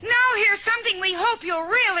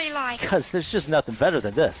Because there's just nothing better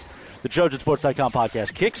than this. The Trojansports.com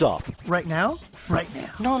podcast kicks off. Right now? Right now.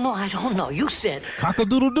 No, I don't know. You said.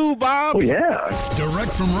 Cock-a-doodle-doo, Bob. Oh, yeah.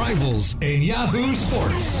 Direct from rivals in Yahoo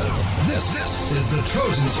Sports. This is the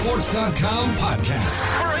Trojansports.com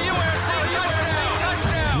podcast. For a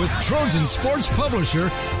touchdown. With Trojan Sports publisher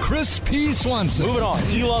Chris P. Swanson. Moving on.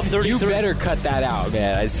 Elove 33. You better cut that out,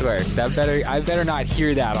 man. I swear. I better not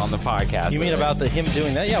hear that on the podcast. You mean about him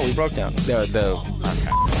doing that? Yeah, we broke down. Okay.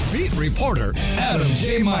 Beat reporter Adam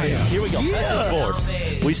J. Maya. Here we go. Message boards.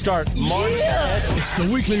 We start March. It's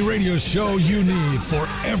the weekly radio show you need for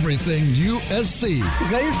everything USC.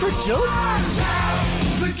 Is that your first joke?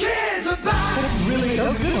 That's really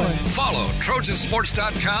a good one. Follow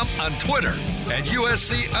Trojansports.com on Twitter at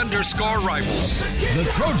USC_rivals. The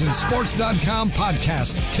Trojansports.com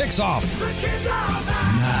podcast kicks off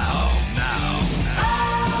now.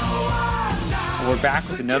 We're back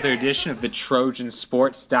with another edition of the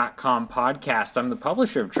Trojansports.com podcast. I'm the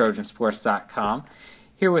publisher of Trojansports.com,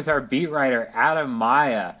 here with our beat writer, Adam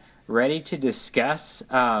Maya, ready to discuss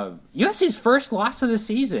USC's first loss of the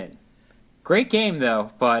season. Great game, though,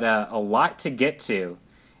 but a lot to get to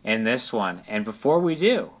in this one. And before we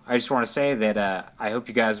do, I just want to say that I hope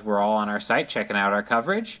you guys were all on our site checking out our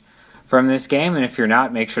coverage from this game. And if you're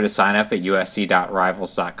not, make sure to sign up at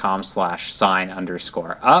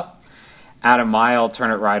usc.rivals.com/sign_up. Adam Maya, I'll turn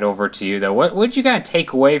it right over to you, though. What did you kind of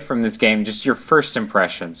take away from this game, just your first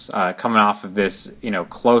impressions coming off of this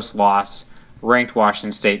close loss, ranked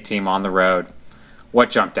Washington State team on the road? What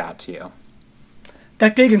jumped out to you?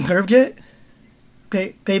 That they deserved it.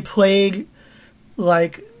 They played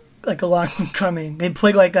like a loss was coming. They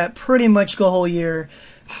played like that pretty much the whole year.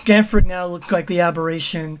 Stanford now looks like the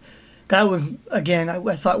aberration. That was, again,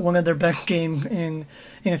 I thought one of their best games in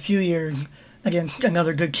a few years against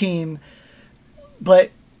another good team.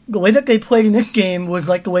 But the way that they played in this game was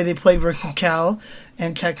like the way they played versus Cal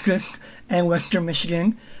and Texas and Western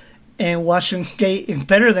Michigan. And Washington State is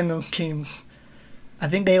better than those teams. I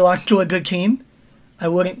think they lost to a good team. I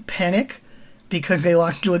wouldn't panic because they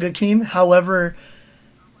lost to a good team. However,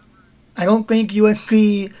 I don't think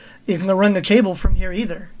USC is going to run the table from here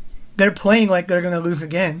either. They're playing like they're going to lose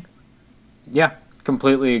again. Yeah,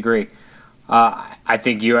 completely agree. I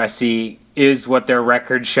think USC is what their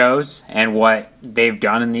record shows and what they've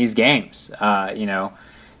done in these games.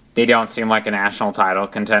 They don't seem like a national title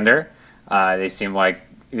contender. They seem like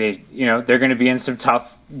they're going to be in some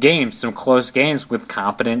tough games, some close games with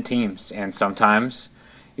competent teams. And sometimes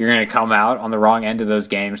you're going to come out on the wrong end of those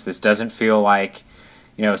games. This doesn't feel like,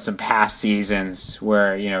 some past seasons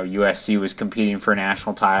where, USC was competing for a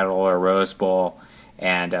national title or a Rose Bowl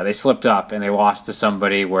and they slipped up and they lost to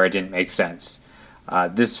somebody where it didn't make sense.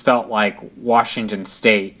 This felt like Washington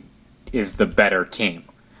State is the better team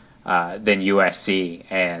than USC,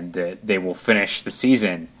 and they will finish the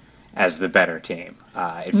season as the better team.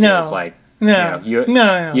 It feels like no. You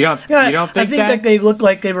don't think I think that they looked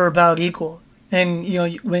like they were about equal. And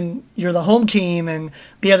when you're the home team and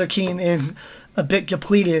the other team is a bit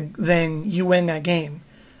depleted, then you win that game.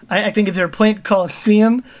 I think if they're playing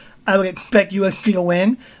Coliseum, I would expect USC to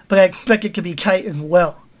win, but I expect it to be tight as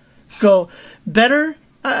well. So better,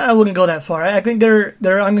 I wouldn't go that far. I think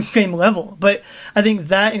they're on the same level, but I think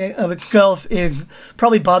that in and of itself is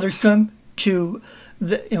probably bothersome to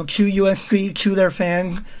USC, to their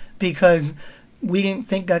fans, because we didn't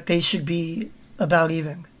think that they should be about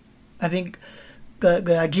even. I think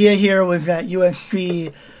the idea here was that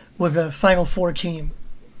USC was a Final Four team.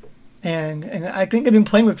 And I think they've been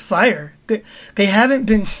playing with fire. They haven't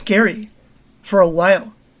been scary for a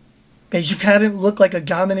while. They just haven't looked like a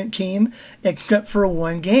dominant team except for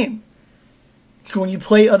one game. So when you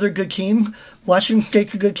play other good teams, Washington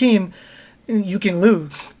State's a good team, you can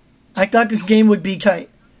lose. I thought this game would be tight.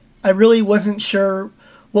 I really wasn't sure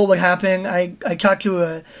what would happen. I talked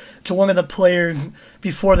to one of the players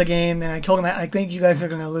before the game, and I told him, I think you guys are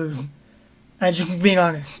going to lose. I just being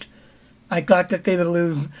honest. I thought that they would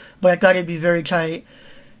lose, but I thought it'd be very tight.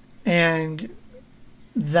 And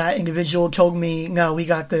that individual told me, no, we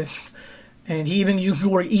got this. And he even used the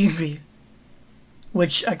word easy,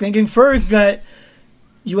 which I think infers that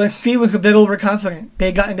USC was a bit overconfident.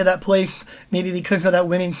 They got into that place maybe because of that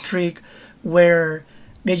winning streak where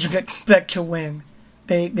they just expect to win.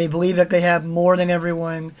 They believe that they have more than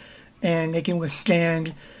everyone and they can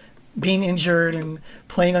withstand being injured and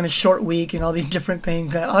playing on a short week and all these different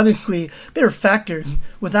things that obviously they're factors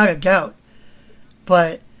without a doubt.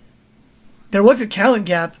 But there was a talent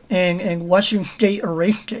gap and Washington State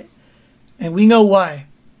erased it. And we know why.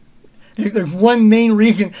 There's one main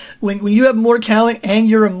reason. When you have more talent and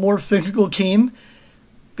you're a more physical team,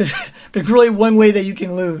 there's really one way that you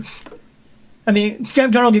can lose. I mean,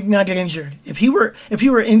 Sam Darnold did not get injured. If he were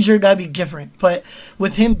injured, that'd be different. But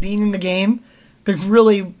with him being in the game, there's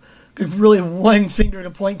really one finger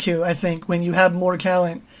to point to, I think, when you have more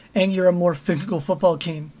talent and you're a more physical football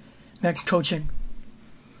team. That's coaching.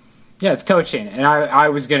 Yeah, it's coaching. And I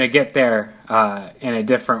was going to get there in a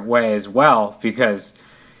different way as well, because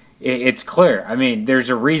it's clear. I mean, there's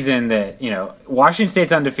a reason that, Washington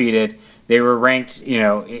State's undefeated. They were ranked,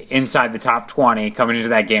 inside the top 20 coming into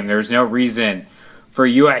that game. There's no reason for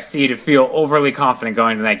USC to feel overly confident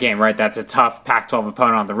going into that game, right? That's a tough Pac-12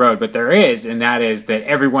 opponent on the road. But there is, and that is that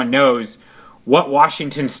everyone knows what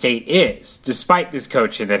Washington State is, despite this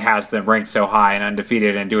coaching that has them ranked so high and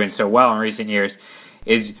undefeated and doing so well in recent years,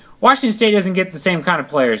 is Washington State doesn't get the same kind of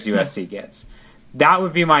players USC gets. That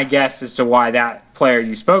would be my guess as to why that player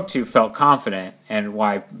you spoke to felt confident and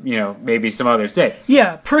why, maybe some others did.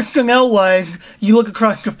 Yeah, personnel-wise, you look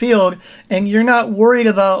across the field and you're not worried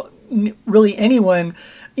about really anyone.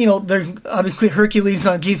 There's obviously Hercules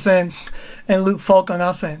on defense and Luke Falk on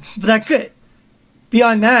offense, but that's it.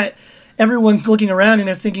 Beyond that, everyone's looking around and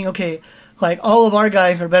they're thinking, okay, like all of our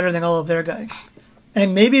guys are better than all of their guys.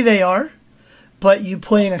 And maybe they are, but you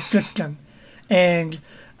play in a system. And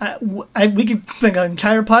we could spend an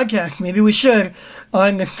entire podcast, maybe we should,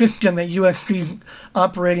 on the system that USC's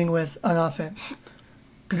operating with on offense.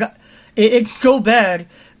 It's so bad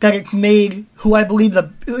that it's made who I believe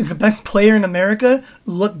is the best player in America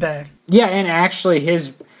look bad. Yeah, and actually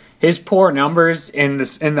his poor numbers in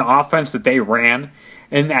the offense that they ran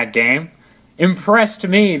in that game impressed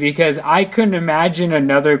me, because I couldn't imagine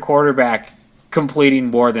another quarterback completing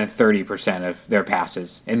more than 30% of their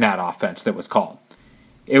passes in that offense that was called.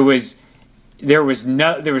 There was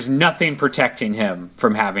nothing protecting him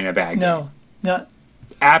from having a bad game. No.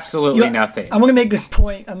 Absolutely nothing. I'm going to make this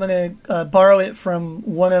point. I'm going to borrow it from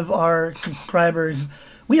one of our subscribers.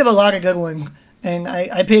 We have a lot of good ones, and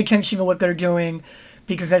I pay attention to what they're doing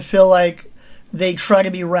because I feel like they try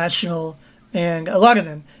to be rational, and a lot of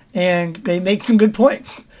them, and they make some good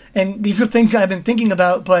points. And these are things I've been thinking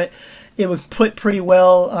about, but it was put pretty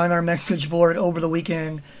well on our message board over the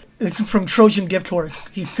weekend. This is from Trojan Gift Horse.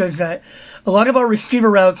 He says that a lot of our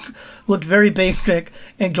receiver routes look very basic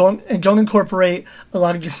and don't incorporate a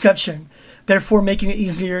lot of deception, therefore making it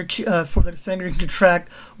easier for the defenders to track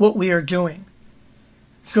what we are doing.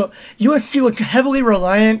 So USC looks heavily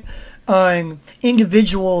reliant on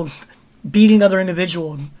individuals beating other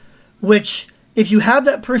individuals, which if you have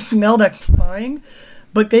that personnel, that's fine,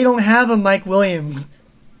 but they don't have a Mike Williams.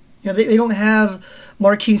 They don't have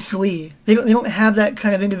Marquise Lee. They don't have that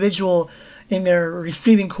kind of individual in their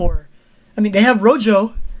receiving core. I mean, they have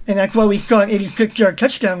Rojo, and that's why we saw an 86-yard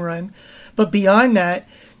touchdown run. But beyond that,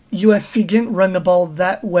 USC didn't run the ball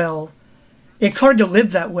that well. It's hard to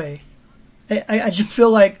live that way. I just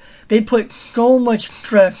feel like they put so much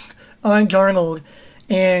stress on Darnold,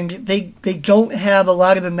 and they don't have a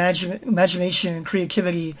lot of imagination and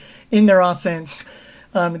creativity in their offense,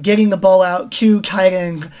 getting the ball out to tight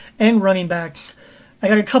ends and running backs. I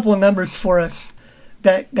got a couple of numbers for us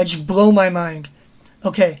that just blow my mind.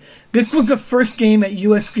 Okay, this was the first game that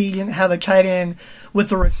USC didn't have a tight end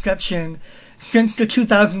with a reception since the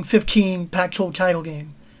 2015 Pac-12 title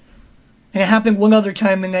game. And it happened one other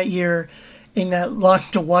time in that year in that loss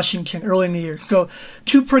to Washington early in the year. So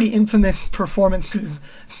two pretty infamous performances,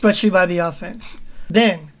 especially by the offense.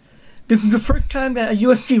 Then, this is the first time that a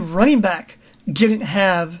USC running back didn't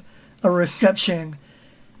have a reception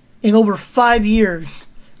in over 5 years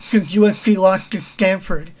since USC lost to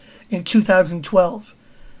Stanford in 2012.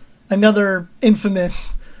 Another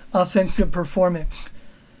infamous offensive performance.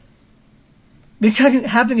 This hasn't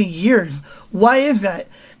happened in years. Why is that?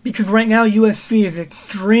 Because right now USC is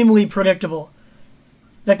extremely predictable.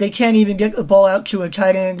 That they can't even get the ball out to a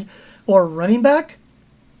tight end or running back?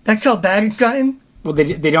 That's how bad it's gotten? Well,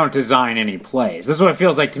 they don't design any plays. This is what it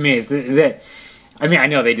feels like to me, is that I mean, I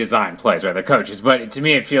know they design plays, right, the coaches, but to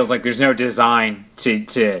me it feels like there's no design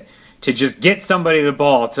to just get somebody the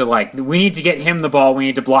ball, to like, we need to get him the ball, we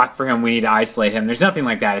need to block for him, we need to isolate him. There's nothing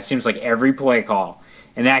like that. It seems like every play call,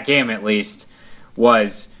 in that game at least,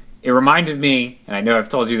 it reminded me, and I know I've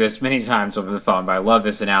told you this many times over the phone, but I love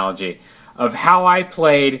this analogy, of how I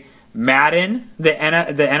played Madden, the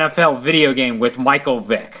NFL video game, with Michael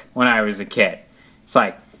Vick when I was a kid. It's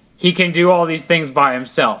like, he can do all these things by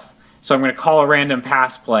himself. So I'm going to call a random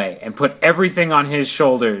pass play and put everything on his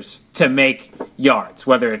shoulders to make yards,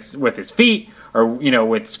 whether it's with his feet or,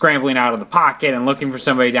 with scrambling out of the pocket and looking for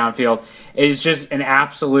somebody downfield. It is just an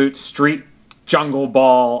absolute street jungle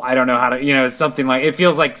ball. I don't know how to, something like, it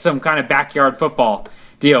feels like some kind of backyard football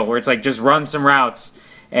deal where it's like just run some routes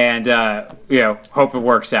and hope it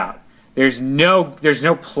works out. There's no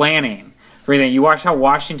planning for anything. You watch how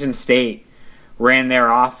Washington State ran their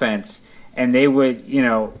offense, and they would,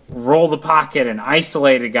 roll the pocket and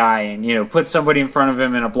isolate a guy and, put somebody in front of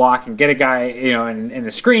him in a block and get a guy, in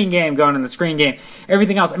the screen game, going in the screen game,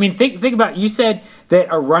 everything else. I mean, think about, you said that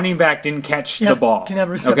a running back didn't catch the ball. Can have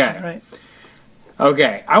reception, right.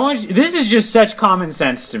 Okay, this is just such common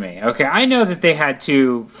sense to me. Okay, I know that they had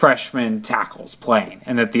 2 freshman tackles playing,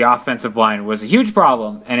 and that the offensive line was a huge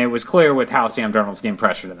problem, and it was clear with how Sam Darnold was getting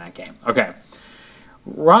pressured in that game. Okay,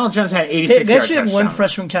 Ronald Jones had 86 yards. They actually had 1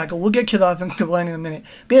 freshman tackle. We'll get to the offensive line in a minute.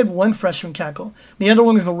 They had 1 freshman tackle. The other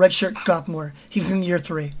one was a redshirt sophomore. He's in year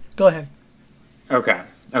 3. Go ahead. Okay,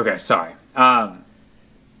 sorry.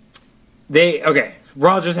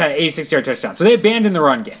 Ronald just had an 86-yard touchdown. So they abandoned the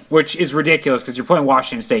run game, which is ridiculous because you're playing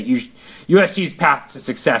Washington State. USC's path to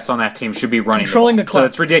success on that team should be running controlling the clock. So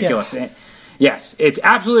it's ridiculous. Yes, it's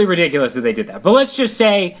absolutely ridiculous that they did that. But let's just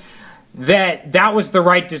say that was the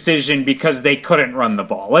right decision because they couldn't run the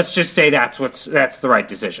ball. Let's just say that's the right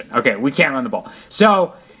decision. Okay, we can't run the ball.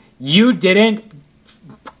 So you didn't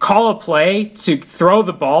call a play to throw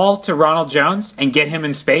the ball to Ronald Jones and get him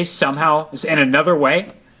in space somehow in another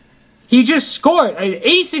way? He just scored.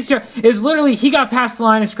 86 yards. It was literally, he got past the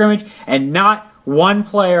line of scrimmage, and not one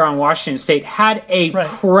player on Washington State had a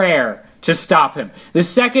prayer to stop him. The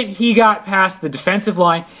second he got past the defensive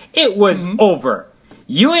line, it was over.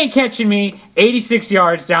 You ain't catching me 86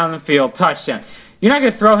 yards down the field, touchdown. You're not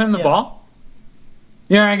going to throw him the ball?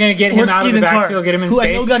 You're not going to get him out of the backfield, get him in who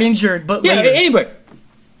space? I know got injured, but yeah, later. Anybody.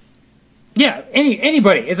 Yeah,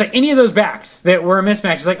 anybody. It's like any of those backs that were a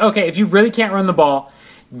mismatch. It's like, okay, if you really can't run the ball,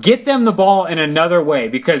 get them the ball in another way,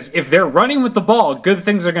 because if they're running with the ball, good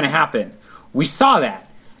things are going to happen. We saw that.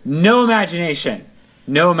 No imagination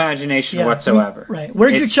whatsoever. Right.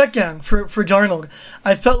 Where's your check down for Darnold?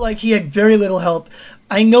 I felt like he had very little help.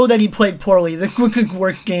 I know that he played poorly. This was his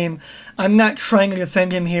worst game. I'm not trying to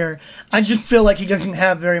defend him here. I just feel like he doesn't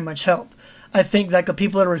have very much help. I think that the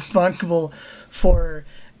people that are responsible for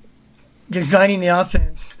designing the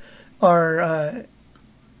offense are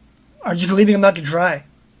just leaving him out to dry.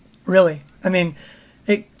 Really. I mean,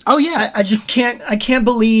 I just can't. I can't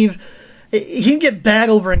believe he can get bad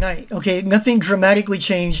overnight. Okay, nothing dramatically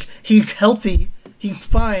changed. He's healthy. He's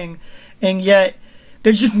fine, and yet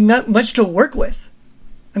there's just not much to work with.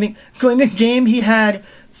 I mean, so in this game he had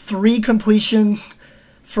 3 completions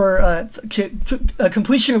for a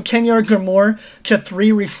completion of 10 yards or more to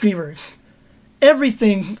 3 receivers.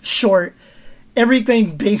 Everything short.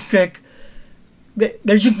 Everything basic.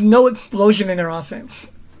 There's just no explosion in their offense.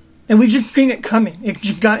 And we've just seen it coming. It's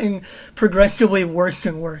just gotten progressively worse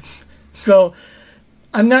and worse. So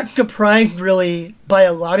I'm not surprised really by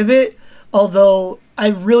a lot of it, although I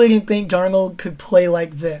really didn't think Darnold could play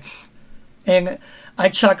like this. And I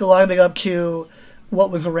chalk a lot of it up to what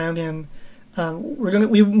was around him.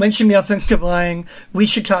 We mentioned the offensive line. We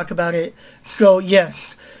should talk about it. So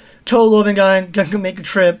yes, Toa Lovingon doesn't make a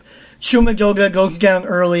trip. Chuma Doga goes down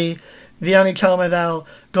early. Vianney Talmadal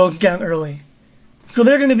goes down early. So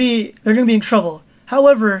they're going to be in trouble.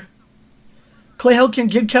 However, Clay Helton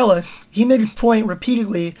did tell us, he made his point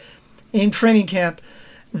repeatedly in training camp,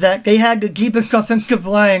 that they had the deepest offensive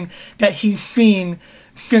line that he's seen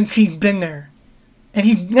since he's been there. And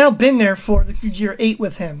he's now been there this is year 8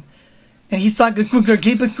 with him. And he thought this was their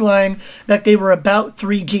deepest line, that they were about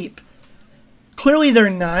 3 deep. Clearly they're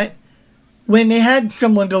not. When they had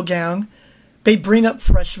someone go down, they bring up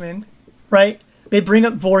freshmen, right? They bring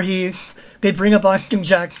up Voorhees. They bring up Austin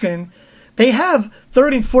Jackson. They have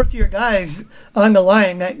 3rd and 4th year guys on the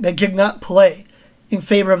line that did not play in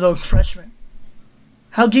favor of those freshmen.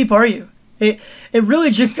 How deep are you? It really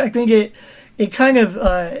just, I think it kind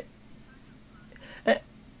of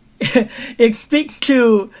it speaks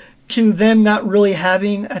to them not really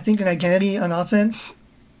having, I think, an identity on offense.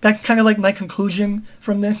 That's kind of like my conclusion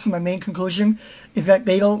from this. My main conclusion is that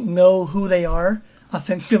they don't know who they are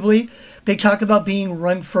offensively. They talk about being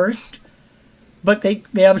run first, but they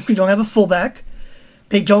obviously don't have a fullback.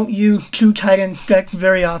 They don't use 2 tight end sets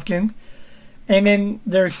very often. And then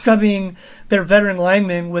they're subbing their veteran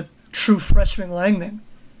linemen with true freshman linemen.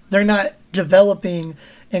 They're not developing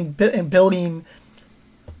and building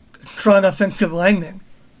strong offensive linemen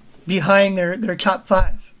behind their top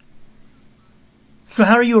 5. So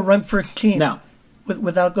how are you a run-first team? No.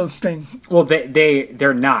 Without those things? Well,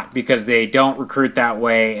 they're not, because they don't recruit that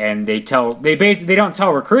way, and they don't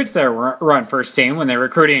tell recruits they're run first team when they're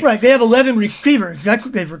recruiting. Right, they have 11 receivers. That's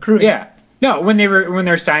what they've recruited. Yeah, no, when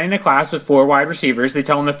they're signing a class with 4 wide receivers, they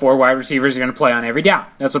tell them the 4 wide receivers are going to play on every down.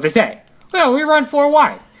 That's what they say. Well, we run 4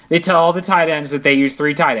 wide. They tell all the tight ends that they use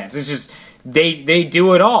 3 tight ends. It's just they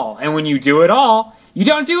do it all. And when you do it all, you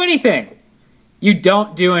don't do anything. You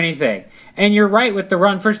don't do anything. And you're right with the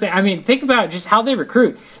run first thing. I mean, think about just how they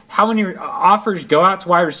recruit. How many offers go out to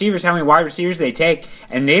wide receivers, how many wide receivers they take,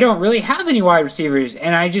 and they don't really have any wide receivers.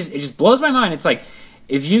 And it just blows my mind. It's like,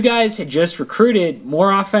 if you guys had just recruited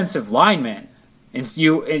more offensive linemen, and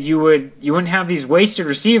you wouldn't have these wasted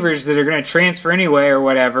receivers that are going to transfer anyway or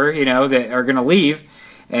whatever, that are going to leave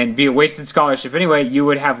and be a wasted scholarship anyway. You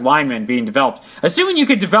would have linemen being developed, assuming you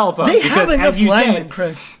could develop them. They because, have enough as you linemen, said,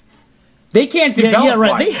 Chris. They can't develop. Yeah,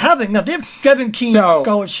 right. Linemen. They have enough. They have 17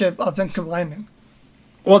 scholarship offensive linemen.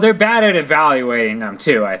 Well, they're bad at evaluating them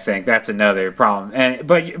too. I think that's another problem.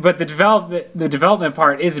 But the development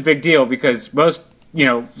part is a big deal because most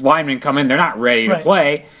linemen come in, they're not ready to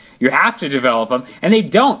play. You have to develop them, and they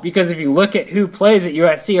don't, because if you look at who plays at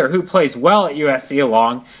USC or who plays well at USC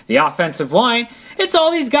along the offensive line, it's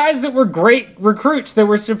all these guys that were great recruits that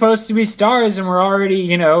were supposed to be stars and were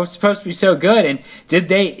already, supposed to be so good. And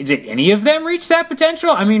did any of them reach that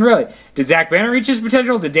potential? I mean, really, did Zach Banner reach his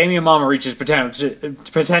potential? Did Damian Mama reach his potential? Did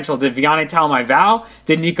Vianney Talamai-Vau?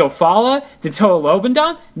 Did Nico Fala? Did Toa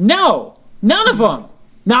Lobendon? No, none of them.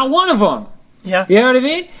 Not one of them. Yeah. You know what I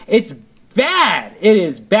mean? It's bad. It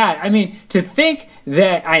is bad. I mean, to think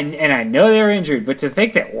that, I know they're injured, but to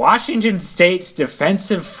think that Washington State's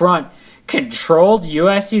defensive front controlled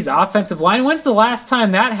USC's offensive line. When's the last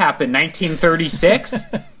time that happened? 1936?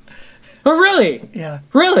 But really? Yeah.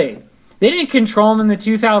 Really? They didn't control them in the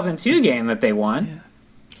 2002 game that they won.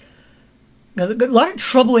 Yeah. Now, a lot of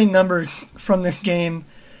troubling numbers from this game,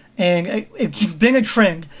 and it's been a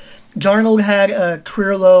trend. Darnold had a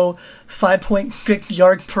career low 5.6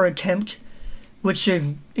 yards per attempt, which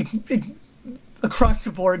is it's across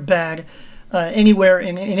the board bad. Anywhere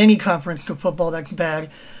in any conference of football, that's bad.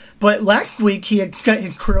 But last week, he had set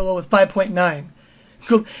his career low with 5.9.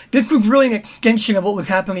 So this was really an extension of what was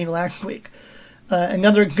happening last week.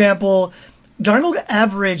 Another example, Darnold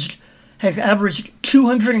has averaged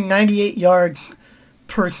 298 yards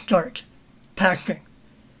per start, passing.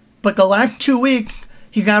 But the last 2 weeks,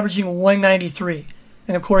 he's averaging 193.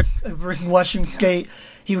 And of course, versus Washington State,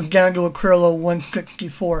 he was down to a career low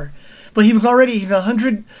 164. But he's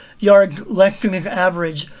 100 yards less than his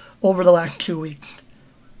average over the last 2 weeks.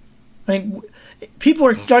 I mean, people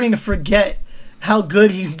are starting to forget how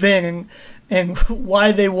good he's been and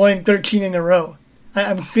why they won 13 in a row.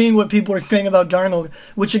 I'm seeing what people are saying about Darnold,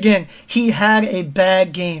 which again, he had a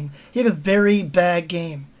bad game. He had a very bad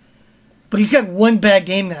game. But he's got one bad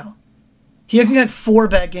game now. He hasn't had 4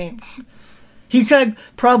 bad games. He's had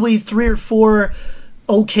probably 3 or 4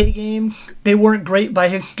 okay games. They weren't great by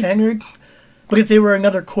his standards. But if they were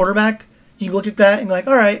another quarterback, you look at that and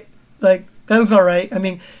all right, that was all right. I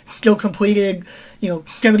mean, still completed,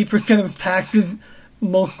 70% of his passes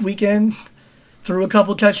most weekends, threw a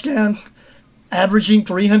couple touchdowns, averaging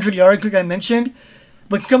 300 yards, like I mentioned.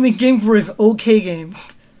 But some of these games were his okay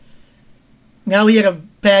games. Now he had a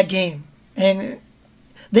bad game. And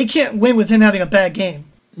they can't win with him having a bad game.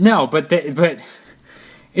 No, but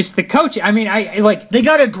it's the coach. I mean, they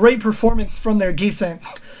got a great performance from their defense,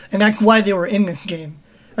 and that's why they were in this game.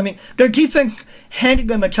 I mean, their defense handed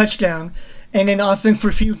them a touchdown, and then offense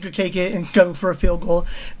refused to take it and settled for a field goal.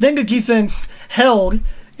 Then the defense held,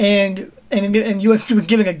 and USC was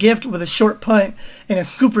given a gift with a short punt and a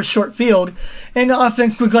super short field, and the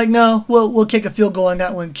offense was like, no, we'll take a field goal on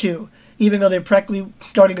that one too, even though they practically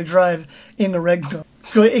started to drive in the red zone.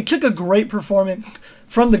 So it took a great performance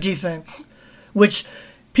from the defense, which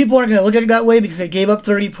people aren't going to look at it that way because they gave up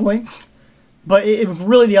 30 points, but it was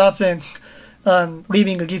really the offense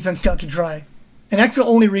leaving the defense out to dry. And that's the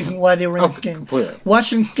only reason why they were in this game. Completely.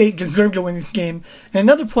 Washington State deserved to win this game. And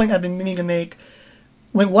another point I've been meaning to make,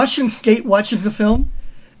 when Washington State watches the film,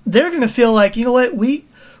 they're going to feel like, you know what, we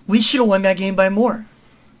should have won that game by more.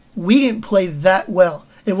 We didn't play that well.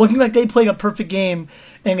 It wasn't like they played a perfect game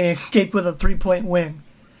and they escaped with a 3-point win.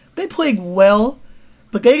 They played well,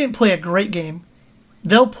 but they didn't play a great game.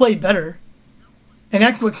 They'll play better. And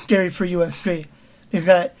that's what's scary for USC, is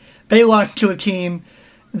that they lost to a team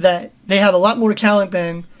that they have a lot more talent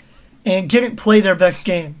than and didn't play their best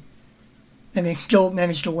game. And they still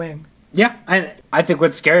managed to win. Yeah, and I think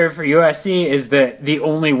what's scary for USC is that the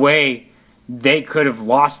only way they could have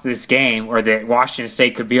lost this game, or that Washington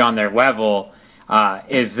State could be on their level,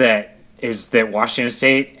 is that Washington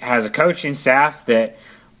State has a coaching staff that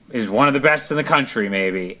is one of the best in the country,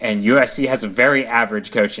 maybe, and USC has a very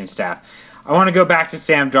average coaching staff. I want to go back to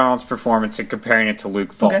Sam Darnold's performance and comparing it to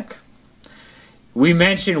Luke Falk. Okay. We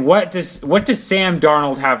mentioned what does Sam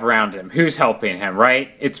Darnold have around him? Who's helping him,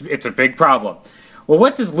 right? It's a big problem. Well,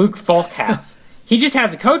 what does Luke Falk have? He just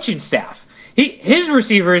has a coaching staff. His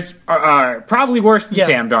receivers are probably worse than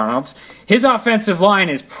Sam Darnold's. His offensive line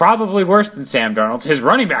is probably worse than Sam Darnold's. His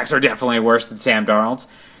running backs are definitely worse than Sam Darnold's.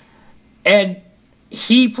 And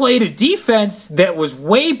he played a defense that was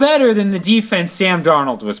way better than the defense Sam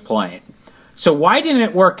Darnold was playing. So why didn't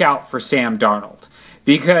it work out for Sam Darnold?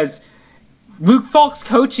 Because Luke Falk's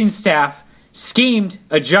coaching staff schemed,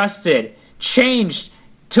 adjusted, changed,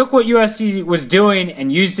 took what USC was doing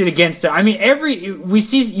and used it against it. I mean, we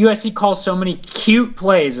see USC call so many cute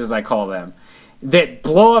plays, as I call them, that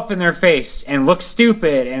blow up in their face and look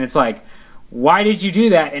stupid. And it's like, why did you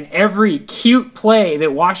do that? And every cute play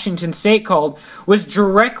that Washington State called was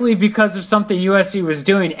directly because of something USC was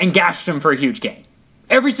doing and gashed them for a huge gain.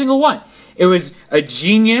 Every single one. It was a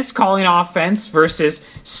genius calling offense versus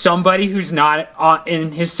somebody who's not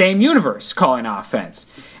in his same universe calling offense.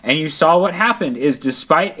 And you saw what happened is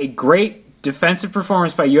despite a great defensive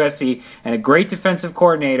performance by USC and a great defensive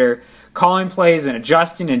coordinator calling plays and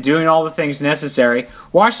adjusting and doing all the things necessary,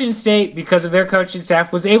 Washington State, because of their coaching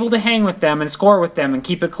staff, was able to hang with them and score with them and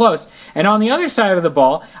keep it close. And on the other side of the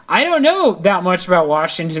ball, I don't know that much about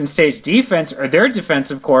Washington State's defense or their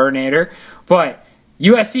defensive coordinator, but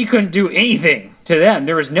USC couldn't do anything to them.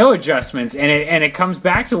 There was no adjustments, and it comes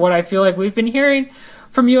back to what I feel like we've been hearing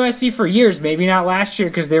from USC for years. Maybe not last year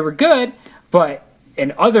because they were good, but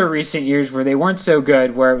in other recent years where they weren't so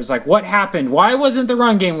good, where it was like, what happened? Why wasn't the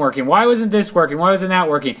run game working? Why wasn't this working? Why wasn't that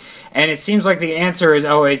working? And it seems like the answer is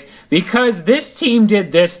always, because this team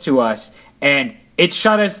did this to us, and it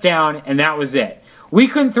shut us down, and that was it. We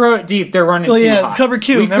couldn't throw it deep. They're running too high. Cover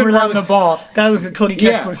 2. We Remember couldn't run the ball. That was a Cody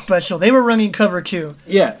Kessler special. They were running cover 2.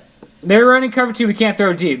 Yeah. They were running cover 2. We can't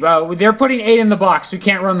throw deep. They're putting 8 in the box. We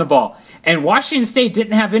can't run the ball. And Washington State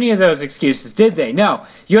didn't have any of those excuses, did they? No.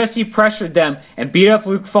 USC pressured them and beat up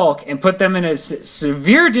Luke Falk and put them in a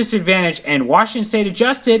severe disadvantage, and Washington State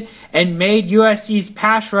adjusted and made USC's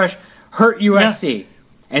pass rush hurt USC. Yeah.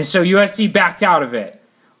 And so USC backed out of it.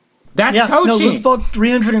 That's coaching. No, Luke Falk's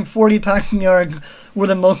 340 passing yards were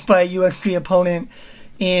the most by a USC opponent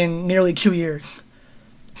in nearly 2 years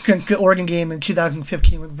since the Oregon game in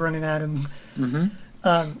 2015 with Vernon Adams. Mm-hmm.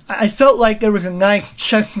 I felt like there was a nice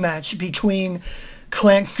chess match between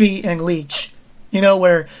Clancy and Leach. You know,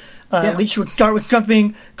 where Leach would start with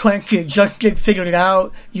something, Clancy adjusted, figured it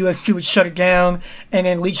out, USC would shut it down, and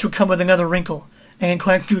then Leach would come with another wrinkle. And then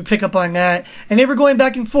Clancy would pick up on that, and they were going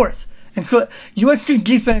back and forth. And so USC's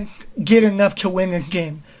defense did enough to win this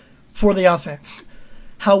game for the offense.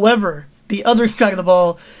 However, the other side of the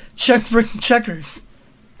ball, chess versus checkers.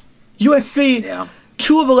 USC,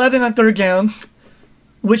 2 of 11 on third downs,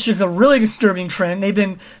 which is a really disturbing trend. They've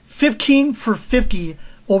been 15 for 50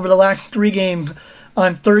 over the last 3 games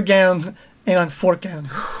on third downs and on fourth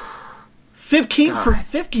downs. 15 for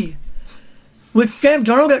 50 with Sam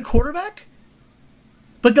Darnold at quarterback?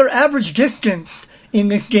 But their average distance in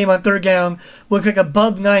this game on third down was like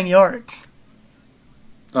above 9 yards.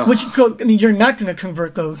 So, I mean, you're not going to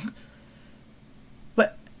convert those.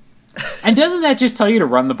 But and doesn't that just tell you to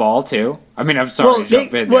run the ball, too? I mean, I'm sorry to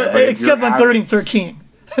jump in there. But except on 3rd and 13.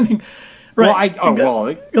 I mean, right.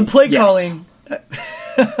 The play calling.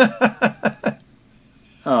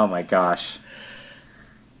 Oh, my gosh.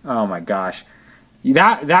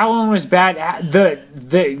 That one was bad.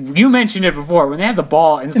 You mentioned it before when they had the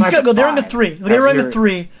ball inside the 5. They're under 3. They were under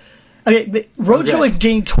 3. Okay, Rojo has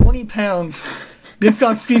gained 20 pounds this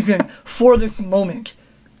offseason for this moment.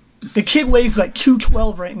 The kid weighs like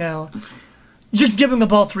 212 right now. Just give him the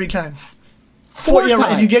ball 3 times. 4 times.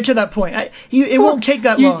 Right, if you get to that point. It won't take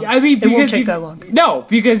that long. I mean, it won't take that long. No,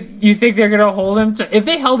 because you think they're going to hold him to... If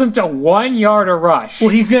they held him to 1 yard a rush...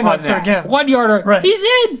 Well, he's in on third down. 1 yard right. He's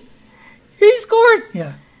in! He scores!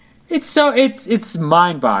 Yeah. It's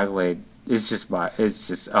mind-boggling. It's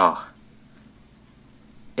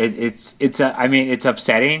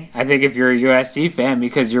upsetting. I think if you're a USC fan,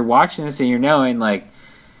 because you're watching this and you're knowing, like,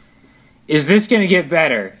 is this going to get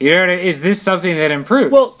better? You know what I mean? Is this something that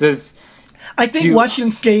improves? Well, I think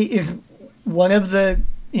Washington State is one of the,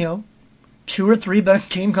 2 or 3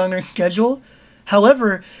 best teams on their schedule.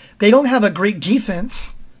 However, they don't have a great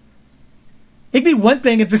defense. It'd be one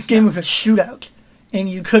thing if this game was a shootout and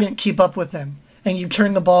you couldn't keep up with them and you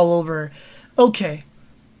turned the ball over. Okay,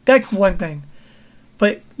 that's one thing.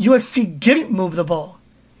 But USC didn't move the ball.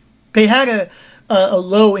 They had a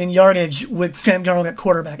low in yardage with Sam Darnold at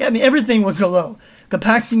quarterback. I mean, everything was a low. The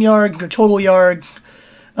passing yards, the total yards,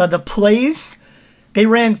 the plays. They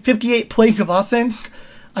ran 58 plays of offense.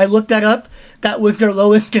 I looked that up. That was their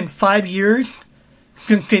lowest in 5 years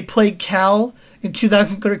since they played Cal in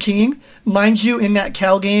 2013. Mind you, in that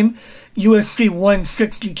Cal game, USC won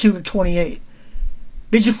 62-28.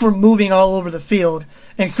 They just were moving all over the field,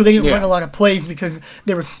 and so they didn't run a lot of plays because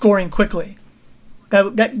they were scoring quickly.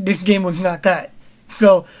 This game was not that.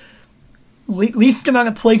 So, least amount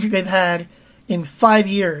of plays that they've had in 5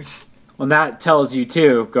 years. Well, that tells you,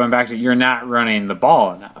 too, going back to you're not running the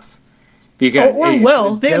ball enough. Because they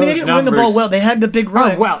didn't run the ball well. They had the big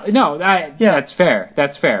run. Oh, well, no, that's fair.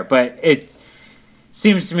 That's fair. But it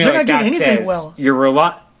seems to me like that says you're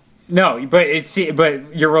relying. No, but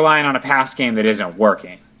you're relying on a pass game that isn't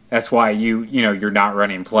working. That's why you're not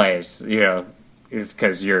running plays. Is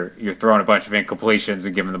because you're throwing a bunch of incompletions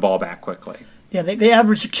and giving the ball back quickly. Yeah, they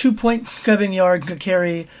averaged 2.7 yards a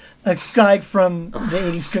carry, aside from the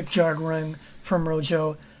 86-yard run from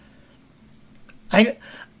Rojo. I'm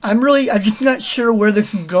just not sure where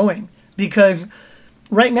this is going, because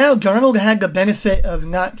right now Darnold had the benefit of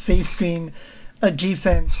not facing a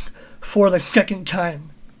defense for the second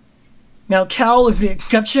time. Now, Cal is the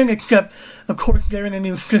exception, except, of course, they're in a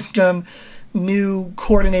new system, new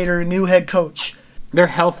coordinator, new head coach. They're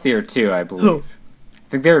healthier, too, I believe. Who? I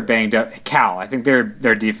think they were banged up. Cal, I think their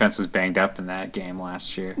defense was banged up in that game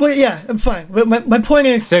last year. Well, yeah, I'm fine. But my point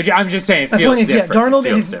is... So I'm just saying, it feels different. Darnold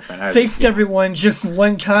has faced everyone just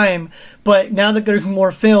one time, but now that there's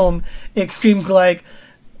more film, it seems like...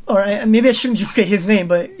 Or maybe I shouldn't just say his name,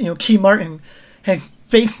 but, Key Martin has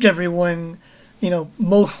faced everyone...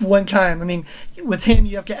 most one time. I mean, with him,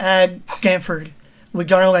 you have to add Stanford. With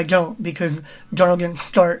Darnold, I don't, because Darnold didn't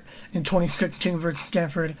start in 2016 versus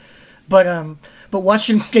Stanford. But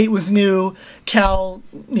Washington State was new. Cal,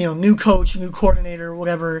 new coach, new coordinator,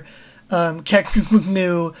 whatever. Texas was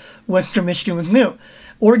new. Western Michigan was new.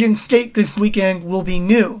 Oregon State this weekend will be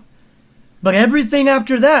new. But everything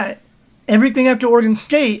after Oregon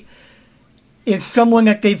State, is someone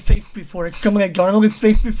that they've faced before. It's someone that Darnold has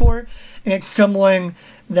faced before, and it's someone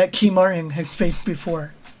that Key Martin has faced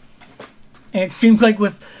before. And it seems like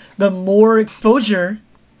with the more exposure,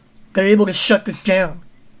 they're able to shut this down.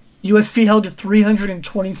 USC held to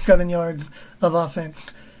 327 yards of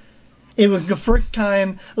offense. It was the first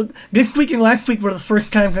time... This week and last week were the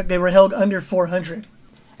first times that they were held under 400.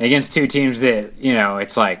 Against two teams that,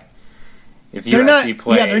 it's like... If USC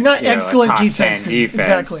played they're not excellent top defense. 10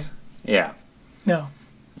 defense... Exactly. Yeah. No.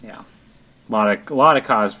 Yeah. A lot of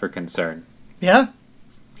cause for concern. Yeah.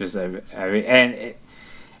 And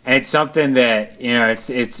it's something that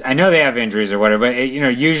it's. I know they have injuries or whatever, but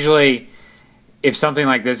usually if something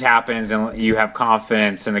like this happens and you have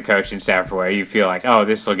confidence in the coaching staff or where you feel like, oh,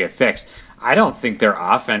 this will get fixed. I don't think their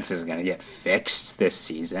offense is going to get fixed this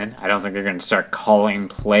season. I don't think they're going to start calling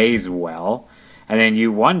plays well, and then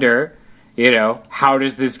you wonder, how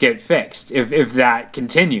does this get fixed if that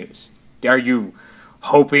continues? Are you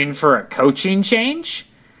hoping for a coaching change?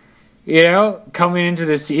 Coming into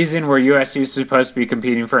the season where USC is supposed to be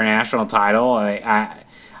competing for a national title,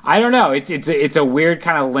 I don't know. It's a weird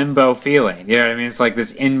kind of limbo feeling. You know what I mean? It's like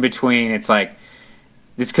this in between. It's like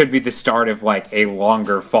this could be the start of like a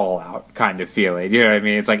longer fallout kind of feeling. You know what I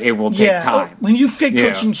mean? It's like it will take time. When you say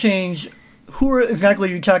coaching change, who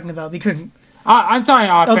exactly are you talking about? Because I'm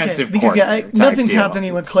talking offensive coordinator. Nothing's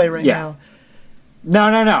happening with Clay right now.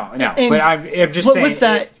 No. But I'm just saying. With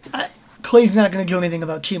that, Clay's not going to do anything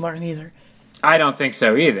about Key Martin either. I don't think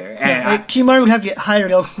so either. And Key Martin would have to get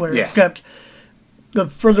hired elsewhere, except the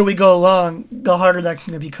further we go along, the harder that's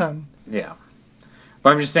going to become. Yeah.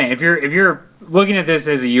 But I'm just saying, if you're looking at this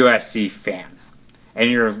as a USC fan,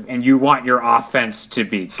 and you want your offense to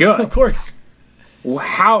be good, of course.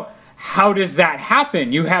 How does that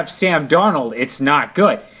happen? You have Sam Darnold. It's not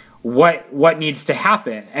good. What needs to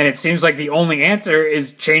happen? And it seems like the only answer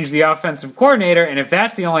is change the offensive coordinator. And if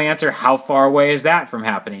that's the only answer, how far away is that from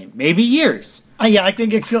happening? Maybe years. I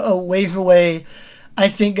think it's a ways away. I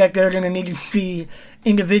think that they're going to need to see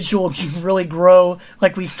individuals just really grow.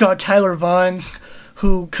 Like we saw Tyler Vaughns,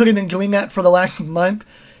 who could have been doing that for the last month.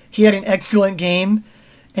 He had an excellent game.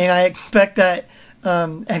 And I expect that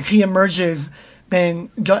as he emerges,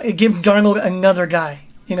 then it gives Darnold another guy.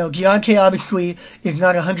 Deontay obviously is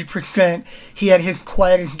not 100%. He had his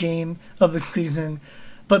quietest game of the season.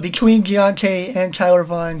 But between Deontay and Tyler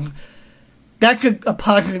Vaughn, that's a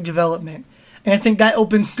positive development. And I think that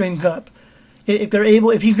opens things up.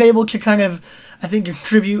 If he's able to kind of, I think,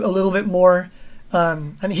 distribute a little bit more.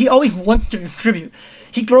 He always wants to distribute.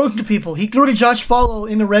 He throws to people. He threw to Josh Follow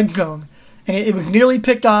in the red zone. And it was nearly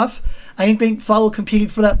picked off. I didn't think Follow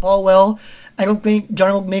competed for that ball well. I don't think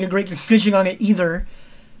Darnold made a great decision on it either.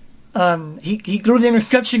 He threw the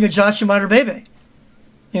interception to Josh Imatorbhebhe.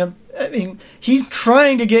 He's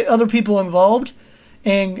trying to get other people involved,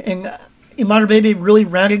 and Imatorbhebhe really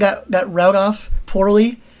rounded that route off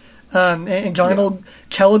poorly. and Darnold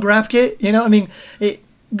telegraphed it. You know, I mean,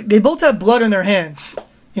 they both have blood on their hands.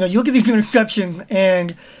 You know, you look at these interceptions,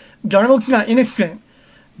 and Darnold's not innocent,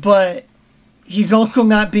 but he's also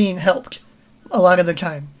not being helped a lot of the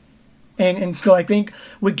time. And so I think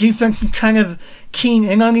with defenses kind of keying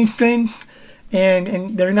in on these things,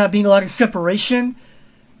 and there not being a lot of separation,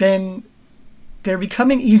 then they're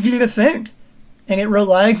becoming easy to defend. And it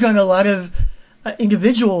relies on a lot of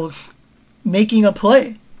individuals making a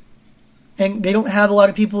play. And they don't have a lot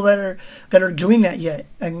of people that are doing that yet.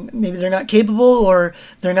 And maybe they're not capable, or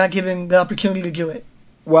they're not given the opportunity to do it.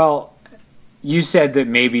 Well, you said that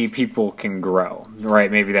maybe people can grow,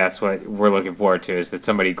 right? Maybe that's what we're looking forward to, is that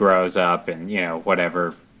somebody grows up and, you know,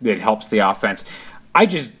 whatever, it helps the offense. I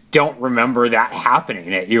just don't remember that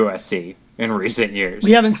happening at USC in recent years.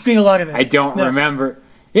 We haven't seen a lot of it. I don't remember.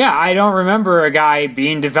 Yeah, I don't remember a guy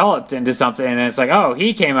being developed into something, and it's like, oh,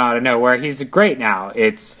 he came out of nowhere. He's great now.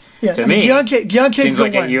 It's, to me, Deontay's the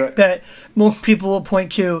like one that most people will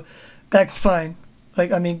point to. That's fine.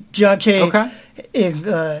 Like, I mean, Deontay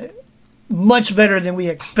is much better than we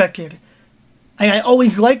expected. And I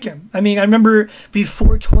always liked him. I mean, I remember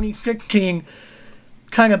before 2016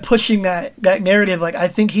 kind of pushing that narrative, like, I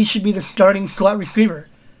think he should be the starting slot receiver.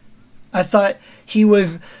 I thought he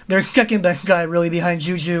was their second best guy, really, behind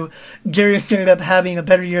Juju. Darius ended up having a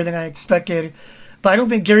better year than I expected. But I don't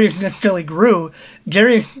think Darius necessarily grew.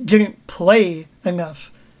 Darius didn't play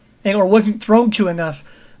enough, or wasn't thrown to enough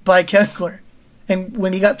by Kessler. And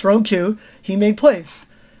when he got thrown to, he made plays.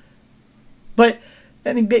 But,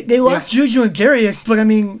 I mean, they lost Juju and Darius, but, I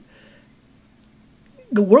mean,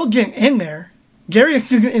 the world didn't end there.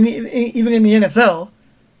 Darius isn't even in the NFL.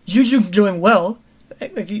 Juju's doing well,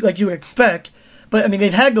 like you would expect. But, I mean,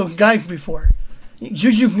 they've had those guys before.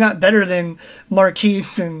 Juju's not better than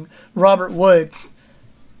Marquise and Robert Woods.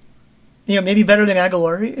 You know, maybe better than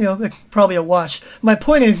Aguilar. You know, that's probably a wash. My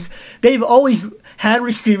point is, they've always had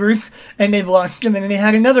receivers, and they've lost them, and then they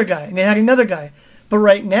had another guy, and they had another guy. But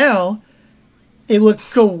right now, it looks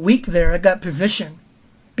so weak there at that position.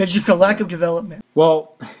 There's just a lack of development.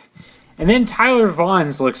 Well, and then Tyler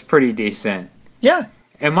Vaughn's looks pretty decent. Yeah.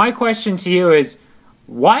 And my question to you is,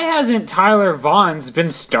 why hasn't Tyler Vaughn's been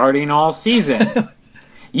starting all season?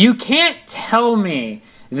 You can't tell me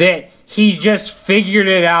that he just figured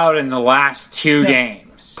it out in the last two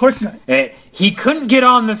games. Of course not. He couldn't get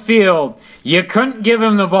on the field. You couldn't give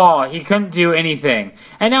him the ball. He couldn't do anything.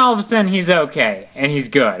 And now all of a sudden he's okay and he's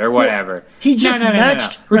good or whatever. Yeah. He just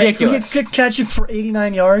matched. No. Ridiculous. Right, so he had 6 catches for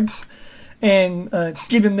 89 yards. And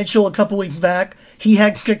Stephen Mitchell a couple weeks back, he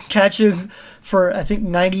had 6 catches for, I think,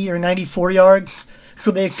 90 or 94 yards. So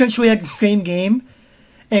they essentially had the same game.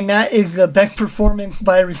 And that is the best performance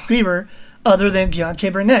by a receiver other than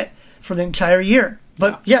Deontay Burnett for the entire year.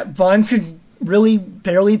 But, Vaughn has really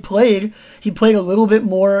barely played. He played a little bit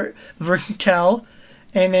more versus Cal.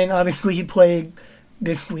 And then, obviously, he played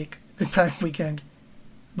this past weekend.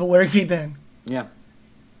 But where's he been? Yeah.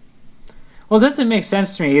 Well, it doesn't make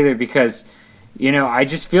sense to me either because, you know, I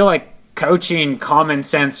just feel like coaching common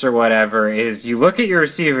sense or whatever is you look at your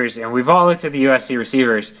receivers, and we've all looked at the USC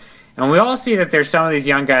receivers, and we all see that there's some of these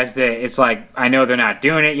young guys that it's like, I know they're not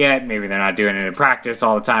doing it yet, maybe they're not doing it in practice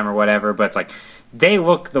all the time or whatever, but it's like they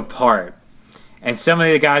look the part, and some of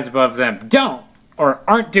the guys above them don't or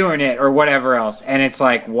aren't doing it or whatever else, and it's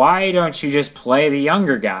like, why don't you just play the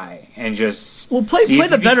younger guy and just play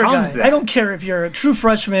the better guy? That? I don't care if you're a true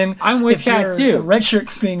freshman. I'm with that you're too. A redshirt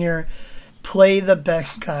senior, play the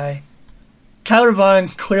best guy. Tyler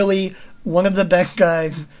Vaughn's clearly one of the best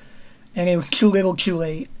guys, and it was too little too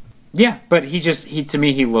late. Yeah, but he to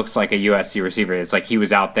me, he looks like a USC receiver. It's like he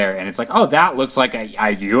was out there, and it's like, oh, that looks like a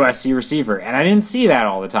USC receiver, and I didn't see that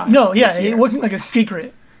all the time. No, yeah, it wasn't like a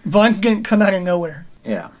secret. Vaughn's didn't come out of nowhere.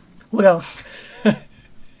 Yeah. What else?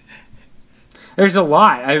 There's a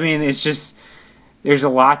lot. I mean, it's just, there's a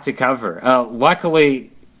lot to cover.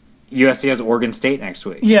 Luckily, USC has Oregon State next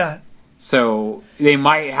week. Yeah. So they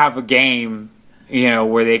might have a game, you know,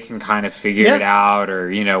 where they can kind of figure it out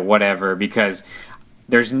or, you know, whatever, because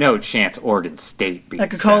there's no chance Oregon State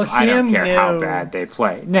beats them. I don't care how bad they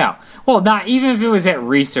play. No. Well, not even if it was at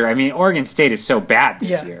Reser. I mean, Oregon State is so bad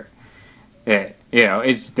this year. You know,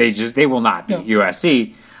 they will not beat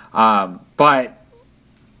USC. But,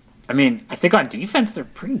 I mean, I think on defense they're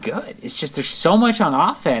pretty good. It's just there's so much on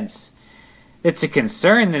offense. It's a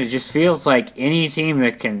concern that it just feels like any team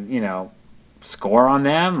that can, you know, score on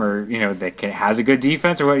them or, you know, that has a good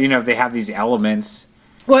defense or what, you know, if they have these elements.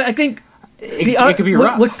 Well, I think it could be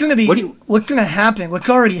rough. What's going to happen, what's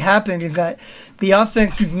already happened is that the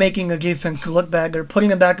offense is making the defense look bad. They're putting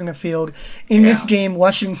them back in the field. In this game,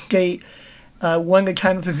 Washington State won the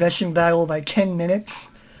time of possession battle by 10 minutes.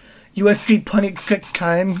 USC punted 6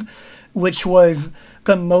 times, which was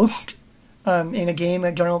the most in a game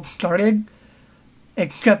that Darnold started,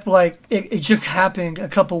 except it just happened a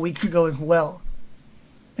couple weeks ago as well.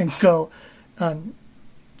 And so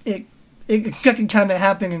it's the second time that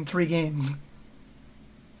happened in 3 games.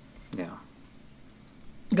 Yeah.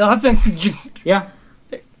 The offense is just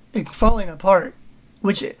it's falling apart,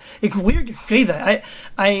 which it's weird to say that.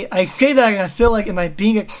 I say that and I feel like am I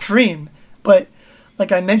being extreme, but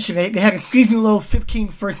like I mentioned, they had a season low 15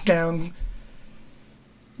 first downs.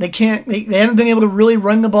 They haven't been able to really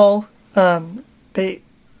run the ball. They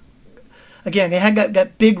had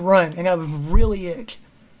that big run and that was really it.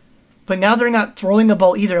 But now they're not throwing the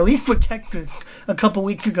ball either. At least with Texas a couple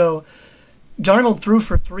weeks ago, Darnold threw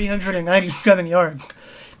for 397 yards.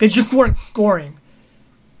 They just weren't scoring.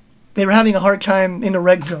 They were having a hard time in the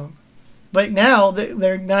red zone. But now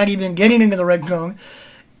they're not even getting into the red zone,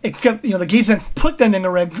 except the defense put them in the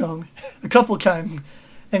red zone a couple times,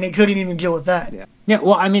 and they couldn't even deal with that. Yeah.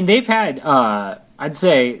 Well, I mean, they've had I'd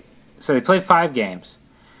say so. They played 5 games.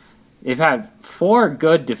 They've had 4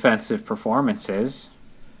 good defensive performances.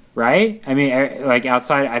 Right? I mean,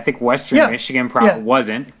 outside, I think Western Michigan probably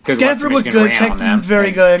wasn't, because Western was Michigan good. ran Texas on them. Was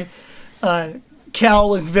very good. Cal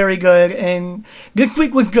was very good, and this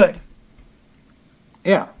week was good.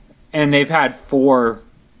 Yeah, and they've had 4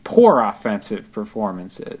 poor offensive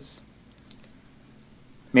performances.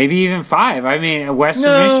 Maybe even 5. I mean,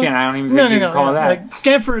 Western Michigan, I don't even think you can call that.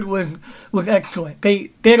 Stanford was excellent.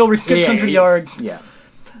 They had over 600 yards. Yeah.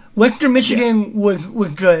 Western Michigan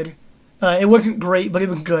was good. It wasn't great, but it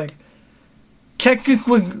was good. Texas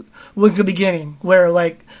was the beginning, where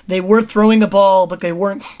they were throwing the ball, but they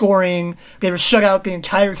weren't scoring. They were shut out the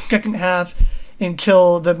entire second half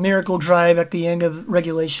until the miracle drive at the end of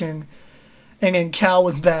regulation. And then Cal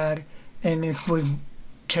was bad, and this was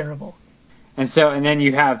terrible. And then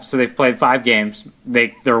you have, they've played 5 games.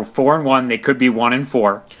 They're 4-1. They could be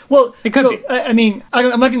 1-4. Well, they could be. I mean,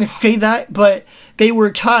 I'm not going to say that, but they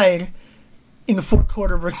were tied in the fourth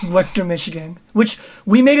quarter versus Western Michigan, which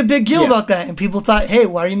we made a big deal about that, and people thought, hey,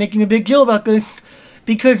 why are you making a big deal about this?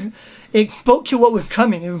 Because it spoke to what was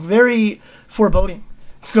coming. It was very foreboding.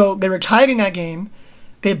 So they were tied in that game.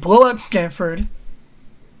 They blow up Stanford,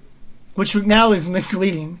 which now is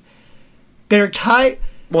misleading. They're tied.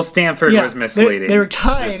 Well, Stanford was misleading. They were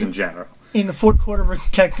tied just in general in the fourth quarter versus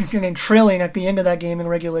Texas, and then trailing at the end of that game in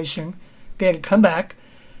regulation. They had to come back.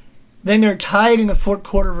 Then they're tied in the fourth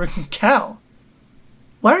quarter versus Cal.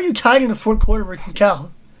 Why are you tied in the fourth quarter versus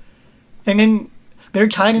Cal? And then they're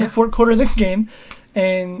tied in the fourth quarter of this game,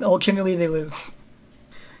 and ultimately they lose.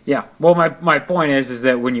 Yeah. Well, my point is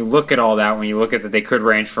that when you look at all that, when you look at that they could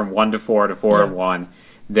range from 1-4 to 4-1,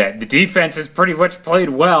 that the defense has pretty much played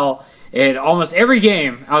well in almost every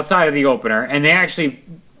game outside of the opener, and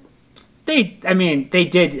they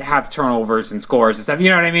did have turnovers and scores and stuff. You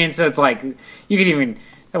know what I mean? So it's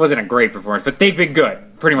that wasn't a great performance, but they've been good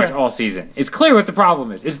pretty much all season. It's clear what the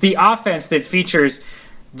problem is. It's the offense that features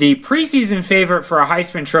the preseason favorite for a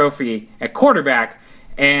Heisman Trophy at quarterback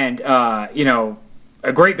and,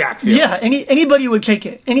 a great backfield. Yeah, anybody would take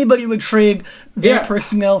it. Anybody would trade their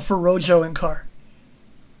personnel for Rojo and Carr.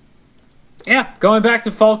 Yeah, going back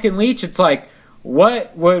to Falk and Leach, it's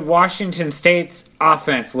what would Washington State's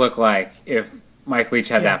offense look like if Mike Leach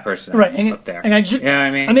had that personnel up there? And you know what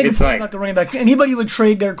I mean? I make a point about the running backs. Anybody would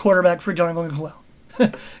trade their quarterback for Darnold as well.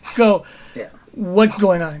 So, what's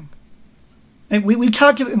going on? And we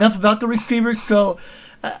talked enough about the receivers, so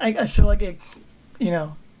I feel like it's,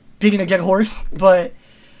 beating a dead horse, but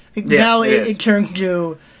now it turns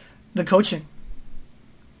to the coaching.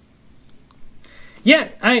 Yeah,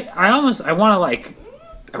 I want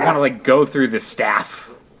to go through the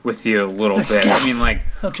staff with you a little bit. Staff. I mean,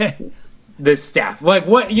 okay, the staff,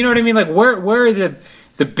 what, you know what I mean? Where are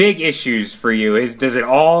the big issues for you? Does it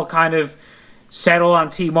all kind of settle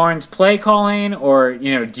on T. Martin's play calling, or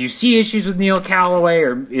do you see issues with Neil Callaway,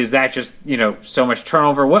 or is that just so much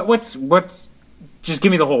turnover? What's just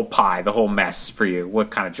give me the whole pie, the whole mess for you.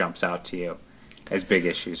 What kind of jumps out to you as big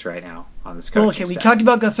issues right now on this coaching staff? We talked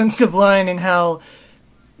about the offensive line and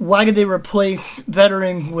why did they replace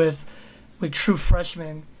veterans with true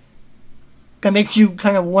freshmen? That makes you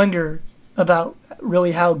kind of wonder about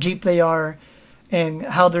really how deep they are and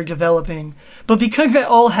how they're developing. But because that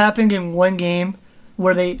all happened in one game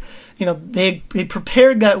where they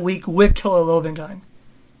prepared that week with Toa Lovengon,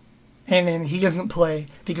 and then he doesn't play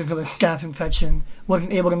because of a staph infection,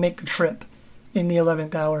 wasn't able to make the trip in the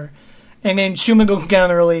 11th hour. And then Schumann goes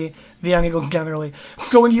down early, Vianney goes down early.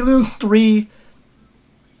 So when you lose 3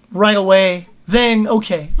 right away, then,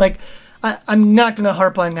 okay. I'm not going to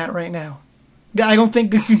harp on that right now. I don't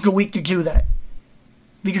think this is the week to do that.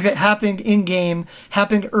 Because it happened in-game,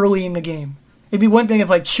 happened early in the game. It'd be one thing if,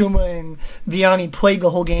 like, Chuma and Vianney played the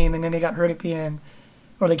whole game and then they got hurt at the end.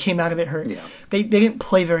 Or they came out of it hurt. Yeah. They didn't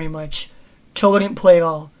play very much. Toa didn't play at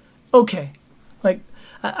all. Okay. Like,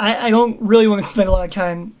 I don't really want to spend a lot of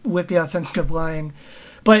time with the offensive line.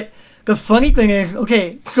 But the funny thing is,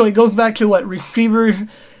 okay, so it goes back to what? Receivers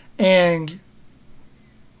and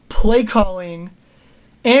play calling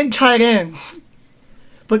and tight ends.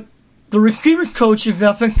 But the receivers coach is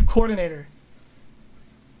the offensive coordinator.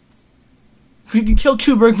 So you can kill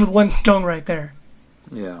two birds with one stone right there.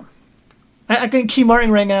 Yeah. I think Key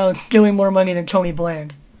Martin right now is stealing more money than Tony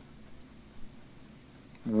Bland.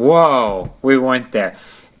 Whoa, we went there.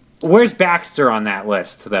 Where's Baxter on that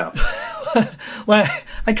list, though? Well,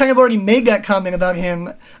 I kind of already made that comment about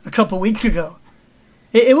him a couple weeks ago.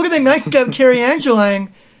 It would have been nice to have Kerry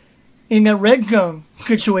Angeline in a red zone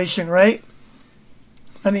situation, right?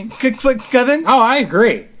 I mean, 6'7". Oh, I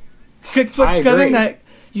agree. 6'7", that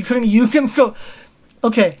you couldn't use him. So,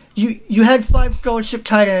 okay, you had 5 scholarship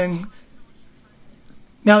tight ends.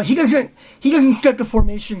 Now he doesn't set the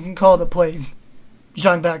formations and call the plays,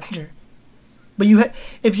 John Baxter. But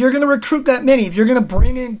if you're going to recruit that many, if you're going to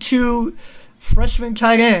bring in 2 freshman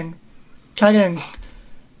tight ends,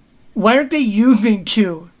 why aren't they using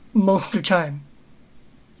 2 most of the time?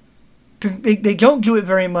 Because they don't do it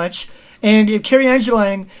very much. And if Kerry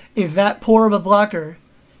Angeline is that poor of a blocker,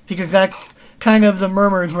 because that's kind of the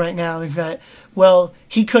murmurs right now, is that, well,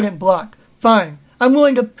 he couldn't block. Fine. I'm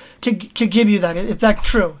willing to give you that, if that's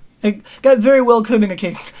true. That very well could have been the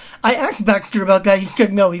case. I asked Baxter about that. He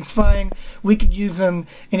said, no, he's fine. We could use him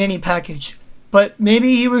in any package. But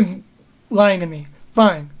maybe he was lying to me.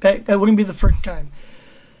 Fine. That wouldn't be the first time.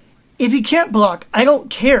 If he can't block, I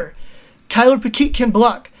don't care. Tyler Petit can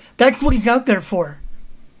block. That's what he's out there for.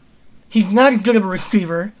 He's not as good of a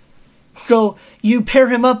receiver. So you pair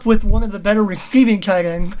him up with one of the better receiving tight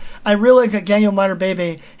ends. I realize that Daniel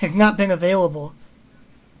Mater-Bebe has not been available.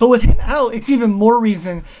 But with him out, it's even more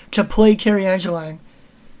reason to play Kerry Angeline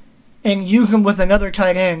and use him with another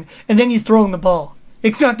tight end, and then you throw him the ball.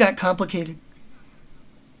 It's not that complicated.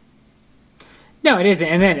 No, it isn't.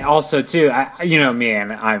 And then also, too, you know me,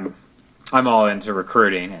 and I'm all into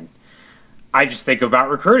recruiting, and I just think about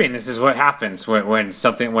recruiting. This is what happens when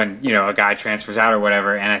a guy transfers out or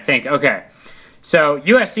whatever, and I think, okay, so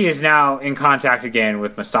USC is now in contact again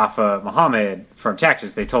with Mustafa Muhammad from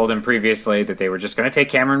Texas. They told him previously that they were just going to take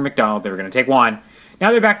Cameron McDonald. They were going to take 1. Now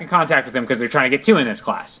they're back in contact with him because they're trying to get 2 in this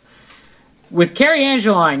class. With Kerry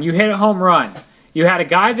Angeline, you hit a home run. You had a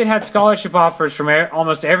guy that had scholarship offers from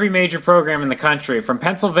almost every major program in the country, from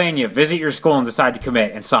Pennsylvania, visit your school and decide to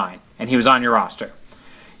commit and sign. And he was on your roster.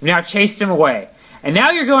 You now chased him away. And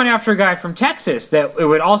now you're going after a guy from Texas that it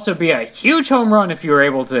would also be a huge home run if you were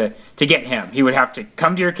able to get him. He would have to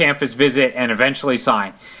come to your campus, visit, and eventually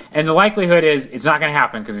sign. And the likelihood is it's not going to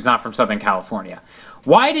happen because he's not from Southern California.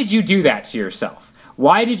 Why did you do that to yourself?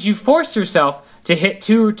 Why did you force yourself to hit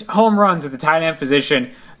 2 home runs at the tight end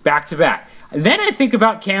position back-to-back? Then I think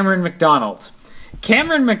about Cameron McDonald.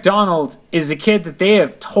 Cameron McDonald is a kid that they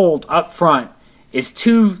have told up front is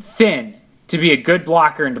too thin to be a good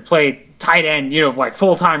blocker and to play tight end, like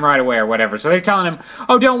full-time right away or whatever. So they're telling him,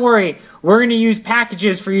 oh, don't worry, we're going to use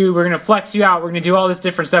packages for you, we're going to flex you out, we're going to do all this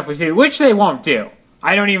different stuff with you, which they won't do.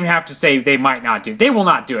 I don't even have to say they might not do. They will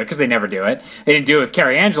not do it because they never do it. They didn't do it with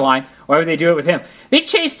Kerry Angeline. Why would they do it with him? They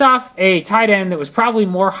chased off a tight end that was probably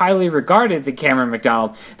more highly regarded than Cameron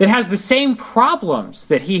McDonald that has the same problems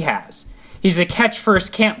that he has. He's a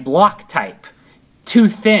catch-first, can't-block type. Too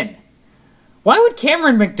thin. Why would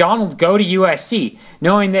Cameron McDonald go to USC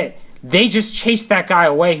knowing that they just chased that guy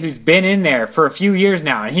away who's been in there for a few years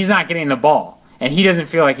now and he's not getting the ball and he doesn't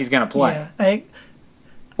feel like he's going to play? Yeah,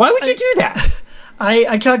 why would you do that?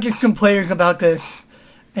 I talked to some players about this,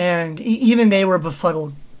 and even they were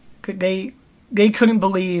befuddled. They couldn't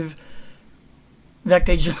believe that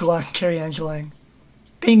they just lost Kerry Angeline.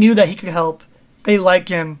 They knew that he could help. They liked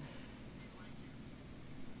him.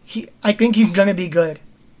 I think he's going to be good.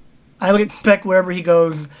 I would expect wherever he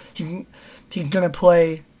goes, he's going to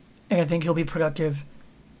play, and I think he'll be productive.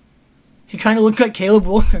 He kind of looks like Caleb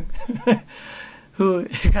Wilson, who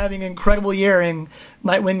is having an incredible year and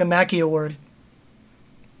might win the Mackey Award.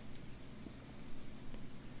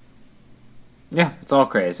 Yeah, it's all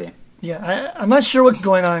crazy. Yeah, I'm not sure what's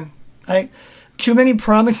going on. Too many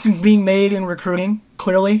promises being made in recruiting,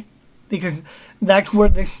 clearly, because that's where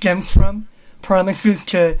this stems from. Promises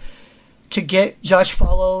to get Josh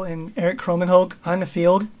Follow and Eric Kromenhoek on the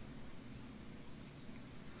field.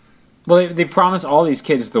 Well, they promise all these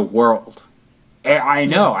kids the world. I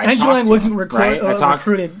know. Yeah. Angeline wasn't right?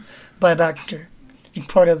 recruited by Baxter. He's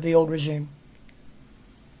part of the old regime.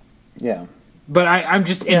 Yeah. But I'm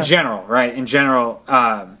just, in general, right? In general,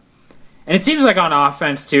 and it seems like on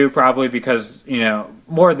offense, too, probably because,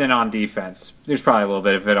 more than on defense. There's probably a little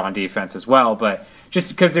bit of it on defense as well, but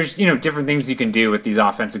just because there's, different things you can do with these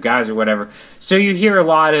offensive guys or whatever. So you hear a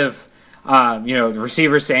lot of, the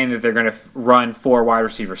receivers saying that they're going to run 4 wide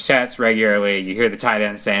receiver sets regularly. You hear the tight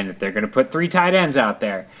ends saying that they're going to put 3 tight ends out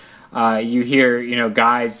there. You hear,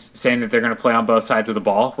 guys saying that they're going to play on both sides of the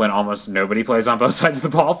ball when almost nobody plays on both sides of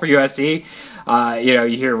the ball for USC.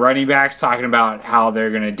 You hear running backs talking about how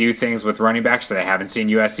they're going to do things with running backs that I haven't seen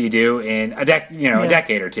USC do in a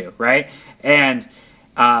decade or two, right? And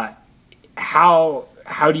how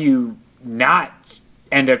do you not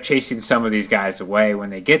end up chasing some of these guys away when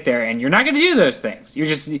they get there? And you're not going to do those things. You're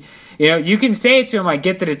just, you can say to them, I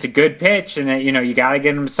get that it's a good pitch and that, you got to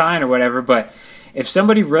get them signed or whatever, but if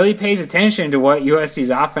somebody really pays attention to what USC's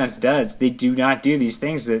offense does, they do not do these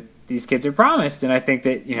things that these kids are promised. And I think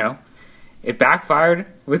that, it backfired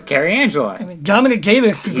with Kerry Angela. I mean, Dominic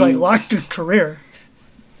Davis has lost his career.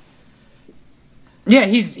 Yeah,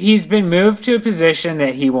 he's been moved to a position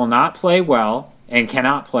that he will not play well and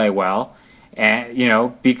cannot play well.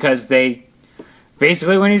 And, because they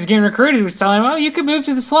basically, when he's getting recruited, he was telling him, oh, you can move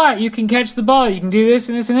to the slot, you can catch the ball, you can do this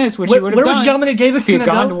and this and this, which he would have done. Where was Dominic Davis going to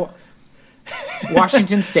go?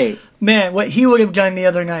 Washington State. Man, what he would have done the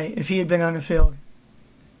other night if he had been on the field.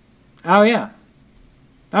 Oh, yeah.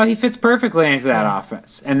 Oh, he fits perfectly into that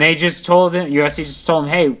offense. And they just told him, USC just told him,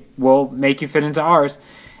 hey, we'll make you fit into ours.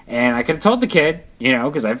 And I could have told the kid,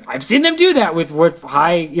 because I've seen them do that with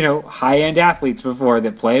high-end athletes before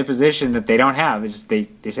that play a position that they don't have. It's just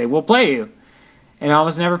they say, we'll play you. And it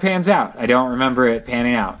almost never pans out. I don't remember it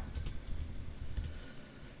panning out.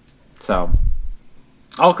 So,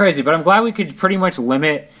 all crazy. But I'm glad we could pretty much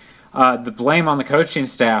limit the blame on the coaching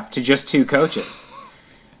staff to just 2 coaches.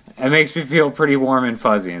 It makes me feel pretty warm and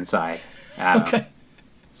fuzzy inside, Adam. Okay.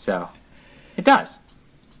 So, it does.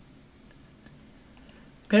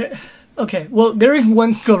 Okay, well, there is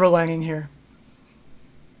one silver lining here.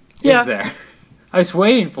 Is there? I was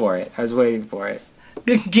waiting for it.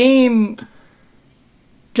 This game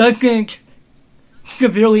doesn't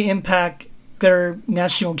severely impact their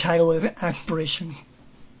national title aspirations.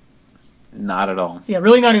 Not at all. Yeah,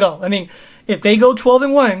 really not at all. I mean, if they go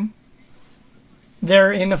 12-1,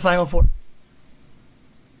 they're in the Final Four.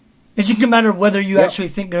 It's just a matter of whether you actually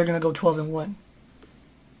think they're going to go 12-1.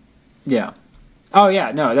 Yeah. Oh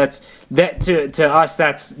yeah, no, to us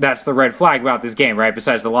that's the red flag about this game, right?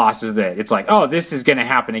 Besides the loss is that it's like, oh, this is going to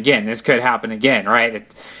happen again. This could happen again,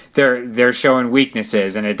 right? They're showing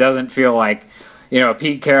weaknesses, and it doesn't feel like a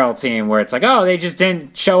Pete Carroll team where it's like, oh, they just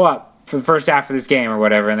didn't show up for the first half of this game or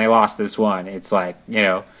whatever, and they lost this one. It's like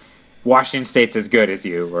Washington State's as good as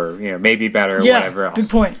you, or maybe better, or whatever else. Good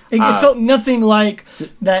point. It felt nothing like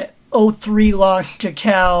that 0-3 loss to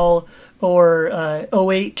Cal, or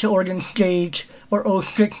 0-8 to Oregon State, or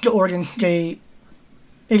 0-6 to Oregon State.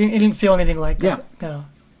 It didn't feel anything like that. No.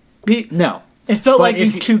 No. It felt like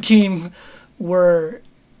these 2 teams were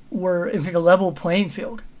in like a level playing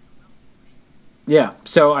field. Yeah.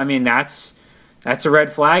 So I mean that's a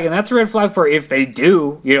red flag, and that's a red flag for if they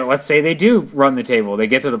do, let's say they do run the table, they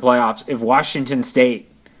get to the playoffs. If Washington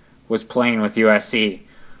State was playing with USC,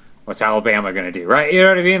 what's Alabama going to do, right? You know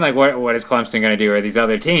what I mean? Like, what is Clemson going to do, or these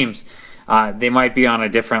other teams? They might be on a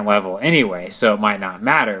different level anyway, so it might not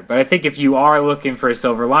matter. But I think if you are looking for a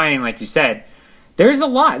silver lining, like you said, there's a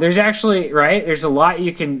lot. There's actually, right? There's a lot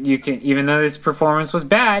you can, even though this performance was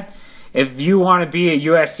bad, if you want to be a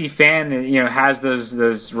USC fan that has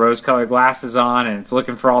those rose-colored glasses on and it's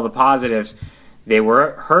looking for all the positives, they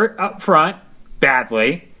were hurt up front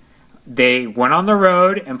badly. They went on the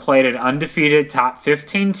road and played an undefeated top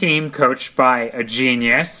 15 team coached by a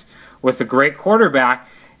genius with a great quarterback.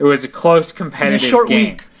 It was a close, competitive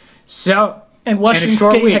game. Week. So, and Washington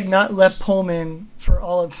State had not left Pullman for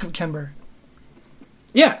all of September.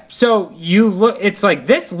 Yeah, so you look. It's like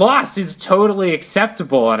this loss is totally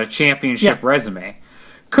acceptable on a championship resume,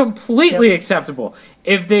 completely acceptable.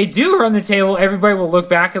 If they do run the table, everybody will look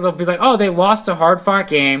back and they'll be like, "Oh, they lost a hard-fought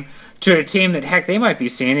game to a team that heck they might be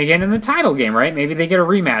seeing again in the title game, right? Maybe they get a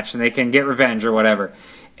rematch and they can get revenge or whatever."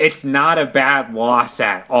 It's not a bad loss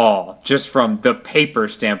at all, just from the paper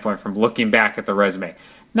standpoint, from looking back at the resume.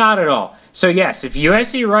 Not at all. So, yes, if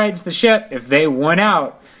USC rides the ship, if they win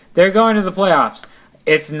out, they're going to the playoffs.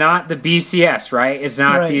 It's not the BCS, right? It's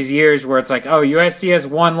not these years where it's like, oh, USC has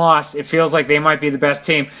one loss. It feels like they might be the best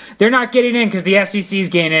team. They're not getting in because the SEC's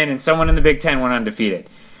getting in and someone in the Big Ten went undefeated.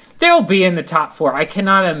 they'll be in the top 4. I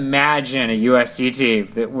cannot imagine a USC team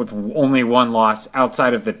that with only one loss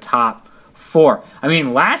outside of the top 4. I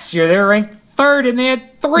mean, last year they were ranked 3rd and they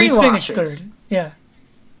had 3 They losses. finished 3rd. Yeah.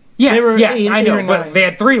 Yes, I know, but 9. they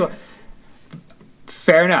had 3.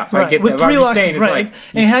 Fair enough. Right. I get with that. 3 What I'm losses, saying is right? like,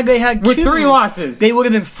 and had they had with 2, 3 losses, they would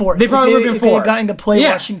have been 4th. They probably would have been If they 4th. had gotten to play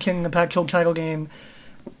Yeah. Washington in the Pac-12 title game,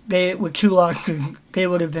 they with 2 losses, they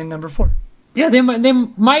would have been number 4. Yeah, they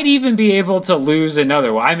might even be able to lose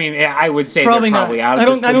another one. I mean, I would say Probably they're probably not. out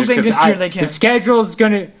of this. I don't think this year they can. The schedule is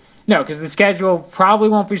going to because the schedule probably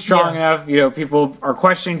won't be strong Yeah. enough. You know, people are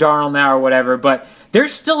questioning Darnold now or whatever, but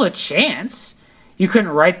there's still a chance. You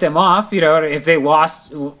couldn't write them off, you know, if they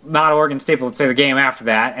lost not Oregon State, but let's say the game after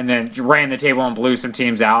that, and then ran the table and blew some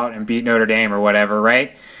teams out and beat Notre Dame or whatever,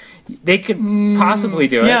 right? They could possibly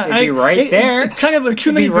do it. Yeah, It'd be right there. It's kind of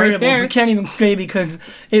too many It'd be right variables. there. We can't even say because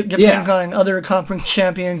it depends on other conference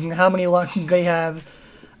champions and how many losses they have.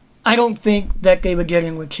 I don't think that they would get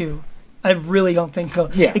in with 2. I really don't think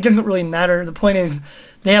so. Yeah. It doesn't really matter. The point is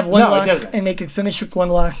they have 1 No, it loss doesn't. and they could finish with 1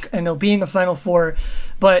 loss and they'll be in the Final Four.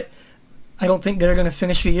 But I don't think they're going to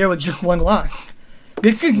finish the year with just 1 loss.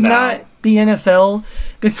 This is not the NFL.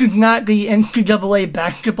 This is not the NCAA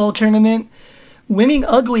basketball tournament. Winning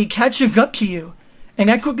ugly catches up to you. And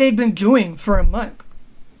that's what they've been doing for a month.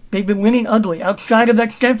 They've been winning ugly. Outside of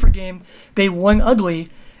that Stanford game, they won ugly,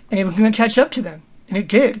 and it was going to catch up to them. And it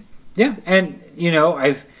did. Yeah, and, you know,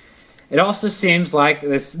 it also seems like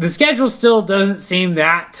the schedule still doesn't seem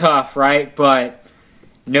that tough, right? But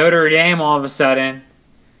Notre Dame, all of a sudden,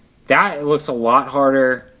 that looks a lot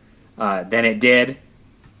harder than it did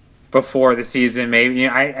before the season. Maybe, you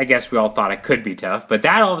know, I guess we all thought it could be tough, but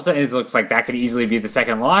that all of a sudden it looks like that could easily be the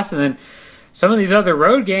second loss. And then some of these other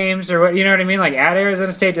road games, or what, you know what I mean? Like at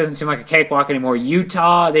Arizona State doesn't seem like a cakewalk anymore.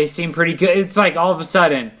 Utah, they seem pretty good. It's like all of a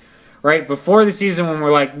sudden, right before the season, when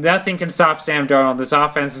we're like nothing can stop Sam Darnold. This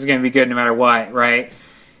offense is going to be good no matter what, right?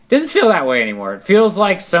 Doesn't feel that way anymore. It feels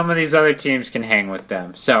like some of these other teams can hang with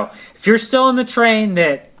them. So if you're still in the train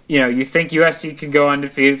that, you know, you think USC can go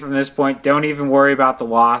undefeated from this point, don't even worry about the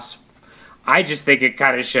loss. I just think it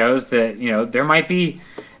kind of shows that, you know, there might be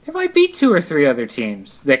 2 or 3 other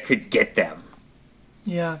teams that could get them.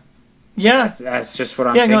 Yeah. That's just what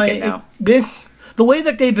I'm thinking now. The way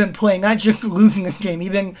that they've been playing, not just losing this game,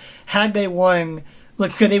 even had they won,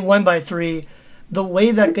 let's say they won by 3, the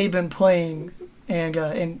way that they've been playing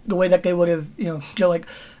and the way that they would have, you know, still like,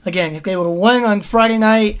 again, if they would have won on Friday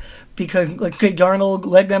night because, let's say, Darnold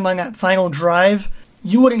led them on that final drive,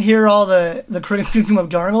 you wouldn't hear all the criticism of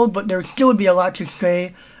Darnold, but there still would be a lot to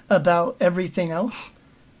say about everything else.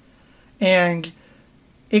 And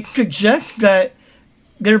it suggests that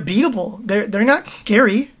they're beatable. They're not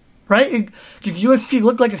scary, right? If USC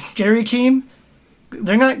look like a scary team,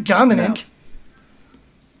 they're not dominant. No.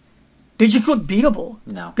 They just look beatable.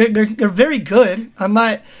 No. They're very good. I'm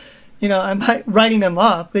not writing them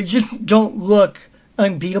off. They just don't look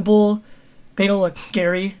unbeatable. They don't look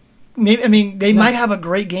scary. They might have a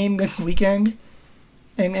great game this weekend,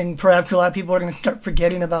 and perhaps a lot of people are going to start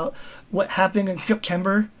forgetting about what happened in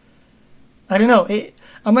September. I don't know.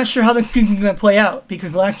 I'm not sure how the season's going to play out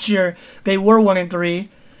because last year they were 1-3,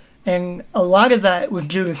 and a lot of that was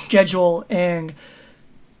due to schedule and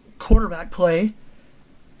quarterback play.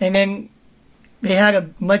 And then they had a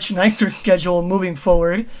much nicer schedule moving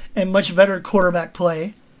forward and much better quarterback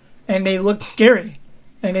play, and they looked scary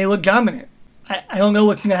and they looked dominant. I don't know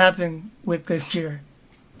what's going to happen with this year.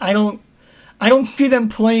 I don't see them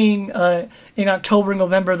playing in October,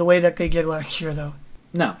 November the way that they did last year, though.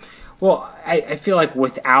 No. Well, I feel like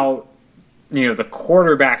without, you know, the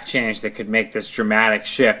quarterback change that could make this dramatic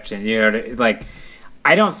shift, and, you know, like,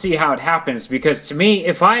 I don't see how it happens, because to me,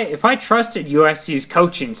 if I trusted USC's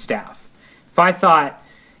coaching staff, if I thought,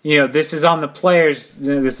 you know, this is on the players,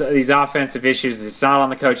 these offensive issues, it's not on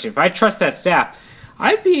the coaching, if I trust that staff,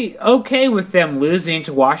 I'd be okay with them losing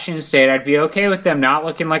to Washington State. I'd be okay with them not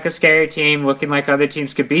looking like a scary team, looking like other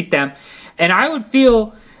teams could beat them. And I would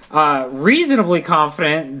feel reasonably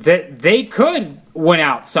confident that they could win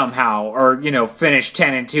out somehow, or, you know, finish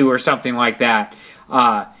 10-2 or something like that.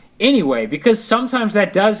 Anyway, because sometimes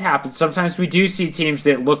that does happen. Sometimes we do see teams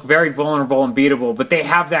that look very vulnerable and beatable, but they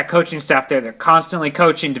have that coaching staff there. They're constantly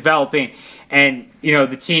coaching, developing, and, you know,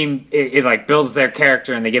 the team, it like builds their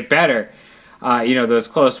character and they get better. You know, those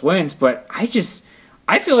close wins. But I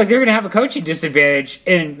feel like they're going to have a coaching disadvantage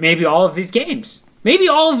in maybe all of these games. Maybe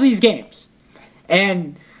all of these games.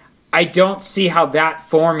 And I don't see how that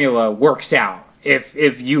formula works out.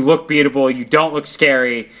 If you look beatable, you don't look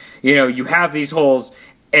scary, you know, you have these holes,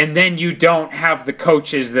 And then you don't have the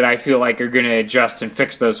coaches that I feel like are going to adjust and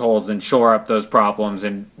fix those holes and shore up those problems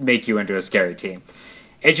and make you into a scary team.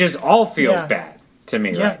 It just all feels bad to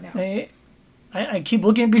me right now. I keep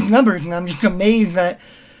looking at these numbers, and I'm just amazed that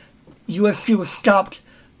USC was stopped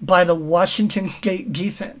by the Washington State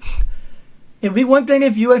defense. It'd be one thing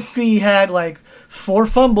if USC had like 4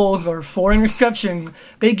 fumbles or 4 interceptions.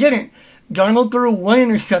 They didn't. Darnold threw 1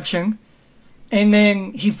 interception, and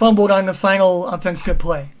then he fumbled on the final offensive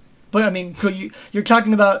play. But, I mean, so you're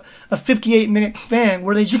talking about a 58-minute span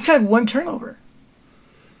where they just had 1 turnover.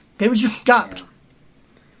 They were just stopped. Yeah.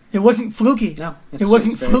 It wasn't fluky. No, it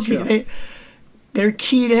wasn't fluky. They're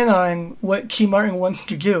keyed in on what T. Martin wants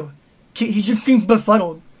to do. He just seems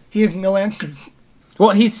befuddled. He has no answers. Well,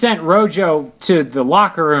 he sent Rojo to the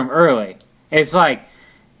locker room early. It's like,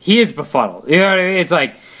 he is befuddled. You know what I mean? It's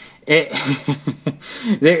like,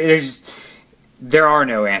 there are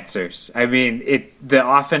no answers. I mean, the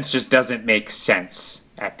offense just doesn't make sense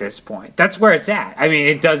at this point. That's where it's at. I mean,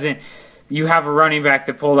 it doesn't. You have a running back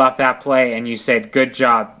that pulled off that play, and you said, "Good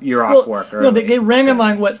job, you're off work." Early. No, they ran him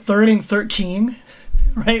on 3rd and 13,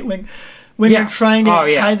 right? When they're trying to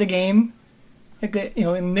tie the game, like in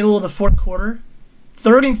the middle of the 4th quarter,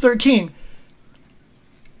 3rd and 13.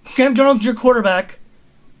 Sam Darnold's your quarterback.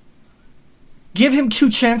 Give him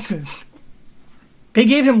 2 chances. They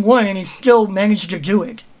gave him 1, and he still managed to do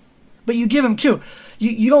it. But you give him 2.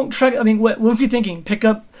 You don't try to. I mean, what was he thinking? Pick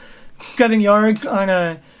up 7 yards on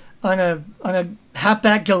a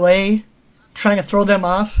halfback delay, trying to throw them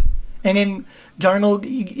off, and then Darnold,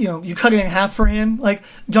 you cut it in half for him. Like,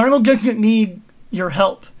 Darnold doesn't need your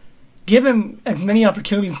help. Give him as many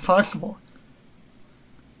opportunities as possible.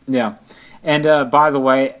 Yeah, and by the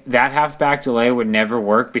way, that halfback delay would never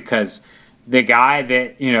work because the guy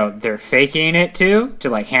that they're faking it to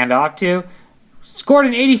like hand off to scored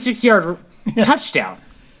an 86-yard touchdown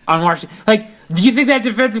on Washington. Like, do you think that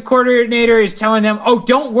defensive coordinator is telling them, "Oh,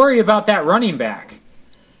 don't worry about that running back.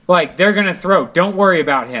 Like, they're gonna throw. Don't worry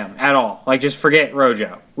about him at all. Like, just forget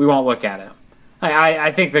Rojo. We won't look at him."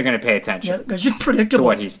 I think they're gonna pay attention. They're just predictable to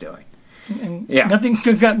what he's doing. And nothing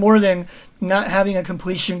says that more than not having a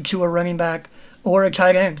completion to a running back or a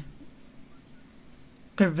tight end.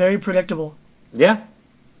 They're very predictable. Yeah.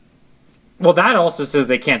 Well, that also says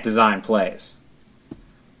they can't design plays.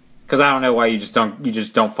 Because I don't know why you just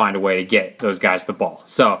don't find a way to get those guys the ball.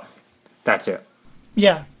 So that's it.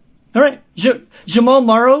 Yeah. All right. Jamal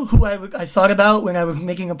Morrow, who I thought about when I was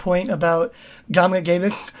making a point about Dominic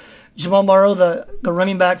Davis. Jamal Morrow, the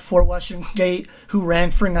running back for Washington State, who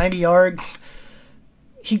ran for 90 yards.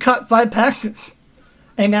 He caught 5 passes.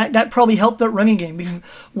 And that probably helped that running game because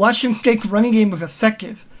Washington State's running game was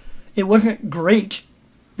effective. It wasn't great.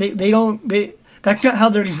 That's not how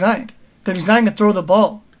they're designed. They're designed to throw the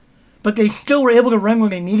ball. But they still were able to run when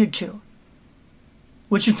they needed to.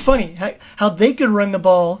 Which is funny, how they could run the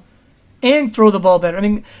ball and throw the ball better. I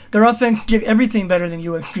mean, their offense did everything better than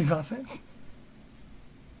USC's offense.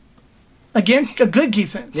 Against a good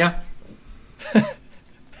defense. Yeah.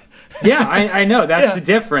 Yeah, I know. That's the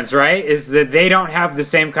difference, right? Is that they don't have the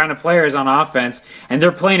same kind of players on offense, and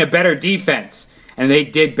they're playing a better defense. And they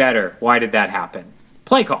did better. Why did that happen?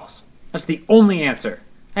 Play calls. That's the only answer.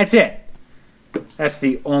 That's it. That's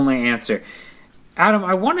the only answer. Adam,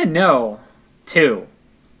 I want to know, too,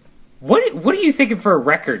 what are you thinking for a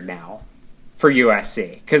record now for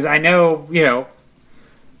USC? Because I know,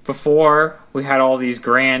 before we had all these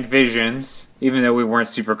grand visions, even though we weren't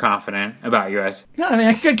super confident about USC. No, I mean,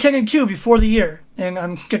 I said 10-2 before the year, and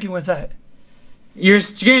I'm sticking with that. You're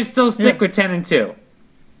going to still stick with 10-2?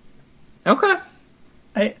 Okay.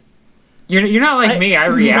 You're not like me. I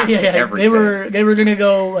react to everything. They were going to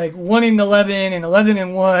go like 1-11 and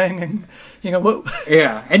 11-1, and what?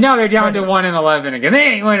 Yeah, and now they're down to 1-11 again.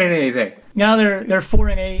 They ain't winning anything. Now they're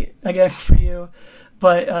 4-8, I guess, for you.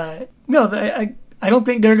 But no, I don't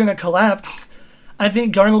think they're going to collapse. I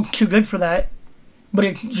think Darnold's too good for that. But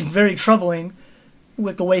it's just very troubling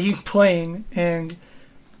with the way he's playing and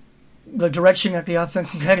the direction that the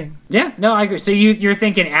offense is heading. Yeah, no, I agree. So you're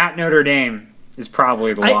thinking at Notre Dame is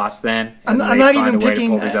probably the loss then? I'm not even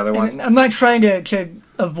picking these other ones. I'm not trying to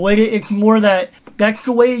avoid it. It's more that's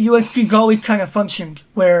the way USC's always kind of functioned,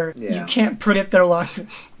 where you can't predict their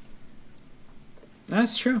losses.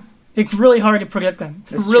 That's true. It's really hard to predict them.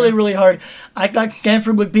 It's really hard. I thought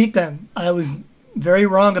Stanford would beat them. I was very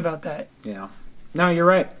wrong about that. Yeah. No, you're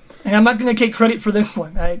right. And I'm not going to take credit for this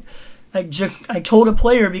one. I told a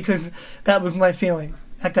player because that was my feeling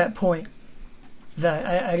at that point. That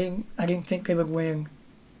I didn't think they would win.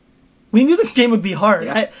 We knew this game would be hard.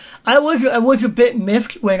 Yeah. I was a bit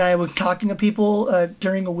miffed when I was talking to people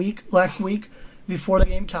during the week last week before the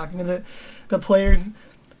game, talking to the players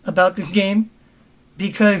about this game,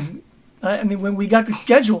 because when we got the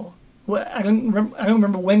schedule, I don't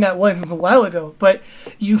remember when that was. It was a while ago, but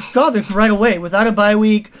you saw this right away. Without a bye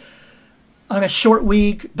week, on a short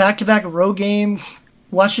week, back-to-back road games,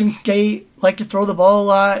 Washington State liked to throw the ball a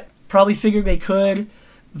lot. Probably figured they could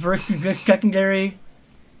versus this secondary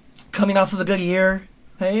coming off of a good year.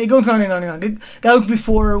 It goes on and on and on. That was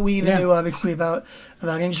before we even knew, obviously, about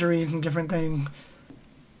injuries and different things.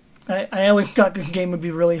 I always thought this game would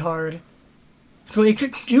be really hard. So it's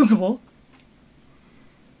excusable.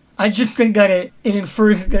 I just think that it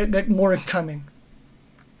infers that more is coming.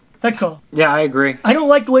 That's all. Yeah, I agree. I don't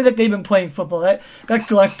like the way that they've been playing football. That's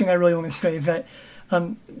the last thing I really want to say is that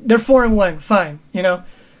they're 4-1, fine.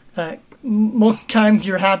 Most times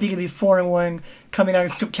you're happy to be 4-1 coming out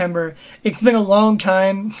of September. It's been a long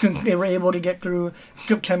time since they were able to get through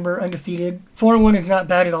September undefeated. 4-1 is not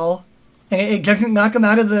bad at all, and it doesn't knock them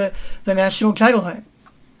out of the national title hunt.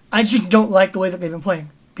 I just don't like the way that they've been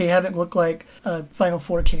playing. They haven't looked like a Final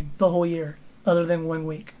Four team the whole year, other than 1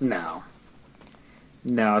 week. No,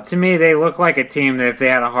 to me they look like a team that if they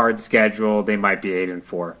had a hard schedule, they might be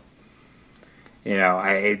 8-4.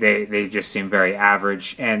 They just seem very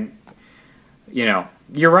average, and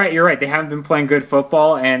you're right. They haven't been playing good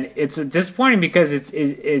football, and it's disappointing because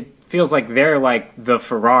it feels like they're like the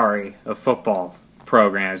Ferrari of football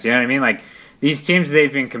programs. You know what I mean? Like these teams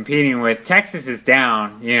they've been competing with, Texas is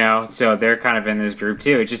down, so they're kind of in this group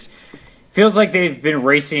too. It just feels like they've been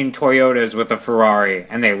racing Toyotas with a Ferrari,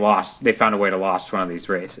 and they lost. They found a way to lose one of these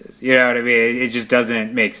races. You know what I mean? It just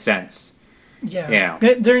doesn't make sense. Yeah,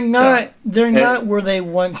 they're not where they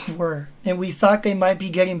once were, and we thought they might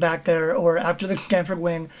be getting back there. Or after the Stanford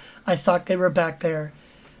win, I thought they were back there,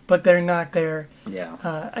 but they're not there.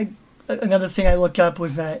 Yeah. Another thing I looked up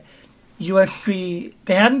was that USC,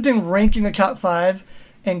 they haven't been ranked in the top 5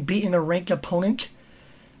 and beaten a ranked opponent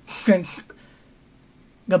since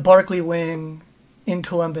the Barkley win in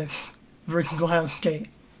Columbus versus Ohio State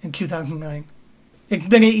in 2009. It's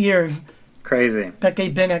been 8 years. Crazy that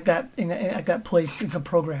they've been at that place in the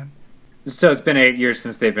program. So it's been 8 years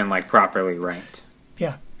since they've been properly ranked.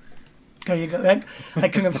 Yeah, there you go. I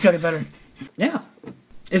couldn't have said it better. Yeah,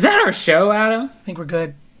 is that our show, Adam? I think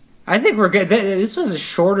we're good. This was a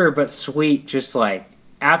shorter but sweet, just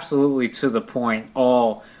absolutely to the point,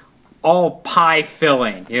 all pie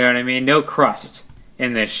filling. You know what I mean? No crust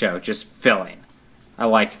in this show, just filling. I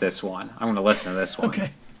liked this one. I'm going to listen to this one. Okay.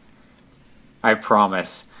 I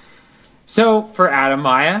promise. So for Adam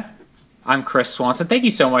Maya, I'm Chris Swanson. Thank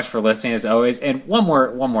you so much for listening as always. And one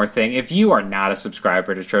more thing. If you are not a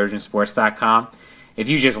subscriber to Trojansports.com, if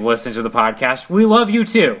you just listen to the podcast, we love you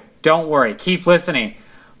too. Don't worry. Keep listening.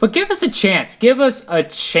 But give us a chance.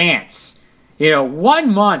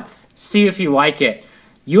 1 month. See if you like it.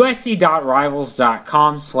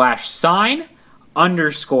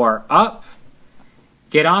 usc.rivals.com/sign_up.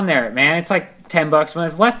 Get on there, man. It's $10 a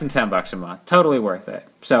month. It's less than $10 a month. Totally worth it.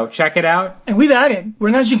 So check it out. And we've added.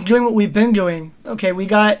 We're not just doing what we've been doing. Okay, we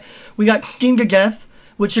got Steam to Death,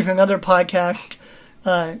 which is another podcast.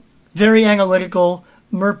 Very analytical.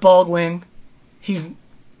 Mert Baldwin. He's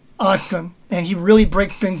awesome. And he really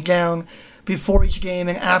breaks things down before each game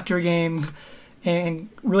and after games and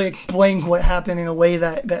really explains what happened in a way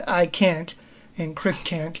that I can't and Chris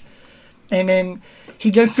can't. And then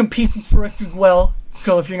he does some pieces for us as well.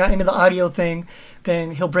 So if you're not into the audio thing,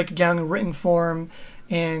 then he'll break it down in written form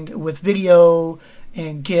and with video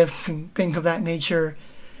and GIFs and things of that nature.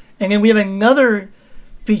 And then we have another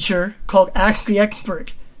feature called Ask the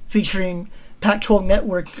Expert, featuring Pac-12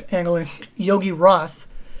 Network's analyst Yogi Roth,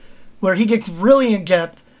 where he gets really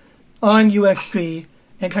in-depth on USC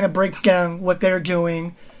and kind of breaks down what they're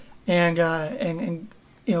doing and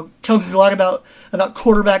tells us a lot about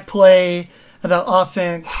quarterback play, about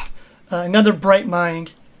offense, another bright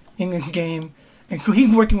mind in this game. And so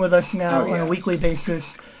he's working with us now on a weekly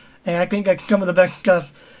basis. And I think that's some of the best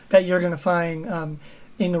stuff that you're going to find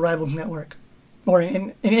in the Rivals Network or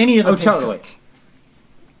in any of the totally. Sites.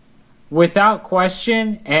 Without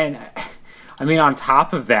question. And I mean, on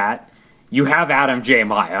top of that, you have Adam J.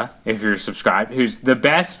 Maya, if you're subscribed, who's the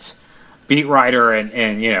best beat writer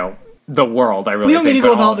in the world. I really we don't think need to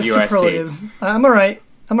go with all the USC. superlatives. I'm all right.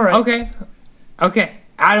 Okay.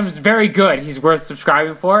 Adam's very good. He's worth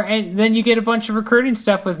subscribing for. And then you get a bunch of recruiting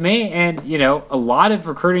stuff with me and, a lot of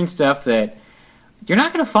recruiting stuff that you're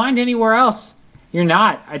not going to find anywhere else. You're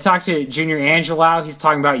not. I talked to Junior Angelau. He's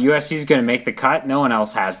talking about USC's going to make the cut. No one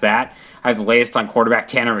else has that. I have the latest on quarterback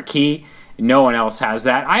Tanner McKee. No one else has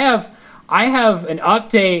that. I have an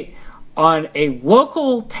update on a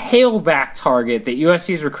local tailback target that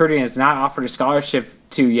USC's recruiting has not offered a scholarship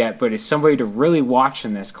to yet, but is somebody to really watch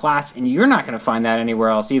in this class, and you're not going to find that anywhere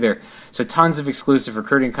else either. So tons of exclusive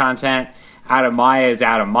recruiting content. Adam Maya is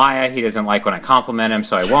Adam Maya. He doesn't like when I compliment him,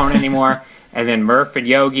 so I won't anymore. And then Murph and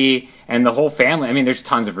Yogi and the whole family. I mean, there's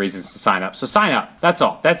tons of reasons to sign up. So sign up. That's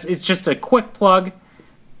all. It's just a quick plug,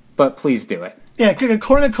 but please do it. Yeah, it's like a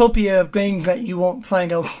cornucopia of things that you won't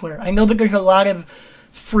find elsewhere. I know that there's a lot of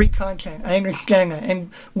free content. I understand that.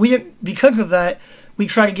 And because of that, we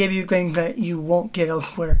try to give you things that you won't get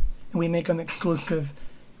elsewhere. And we make them exclusive.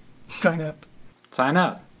 Sign up. Sign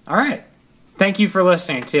up. All right. Thank you for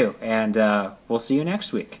listening, too. And we'll see you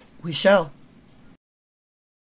next week. We shall.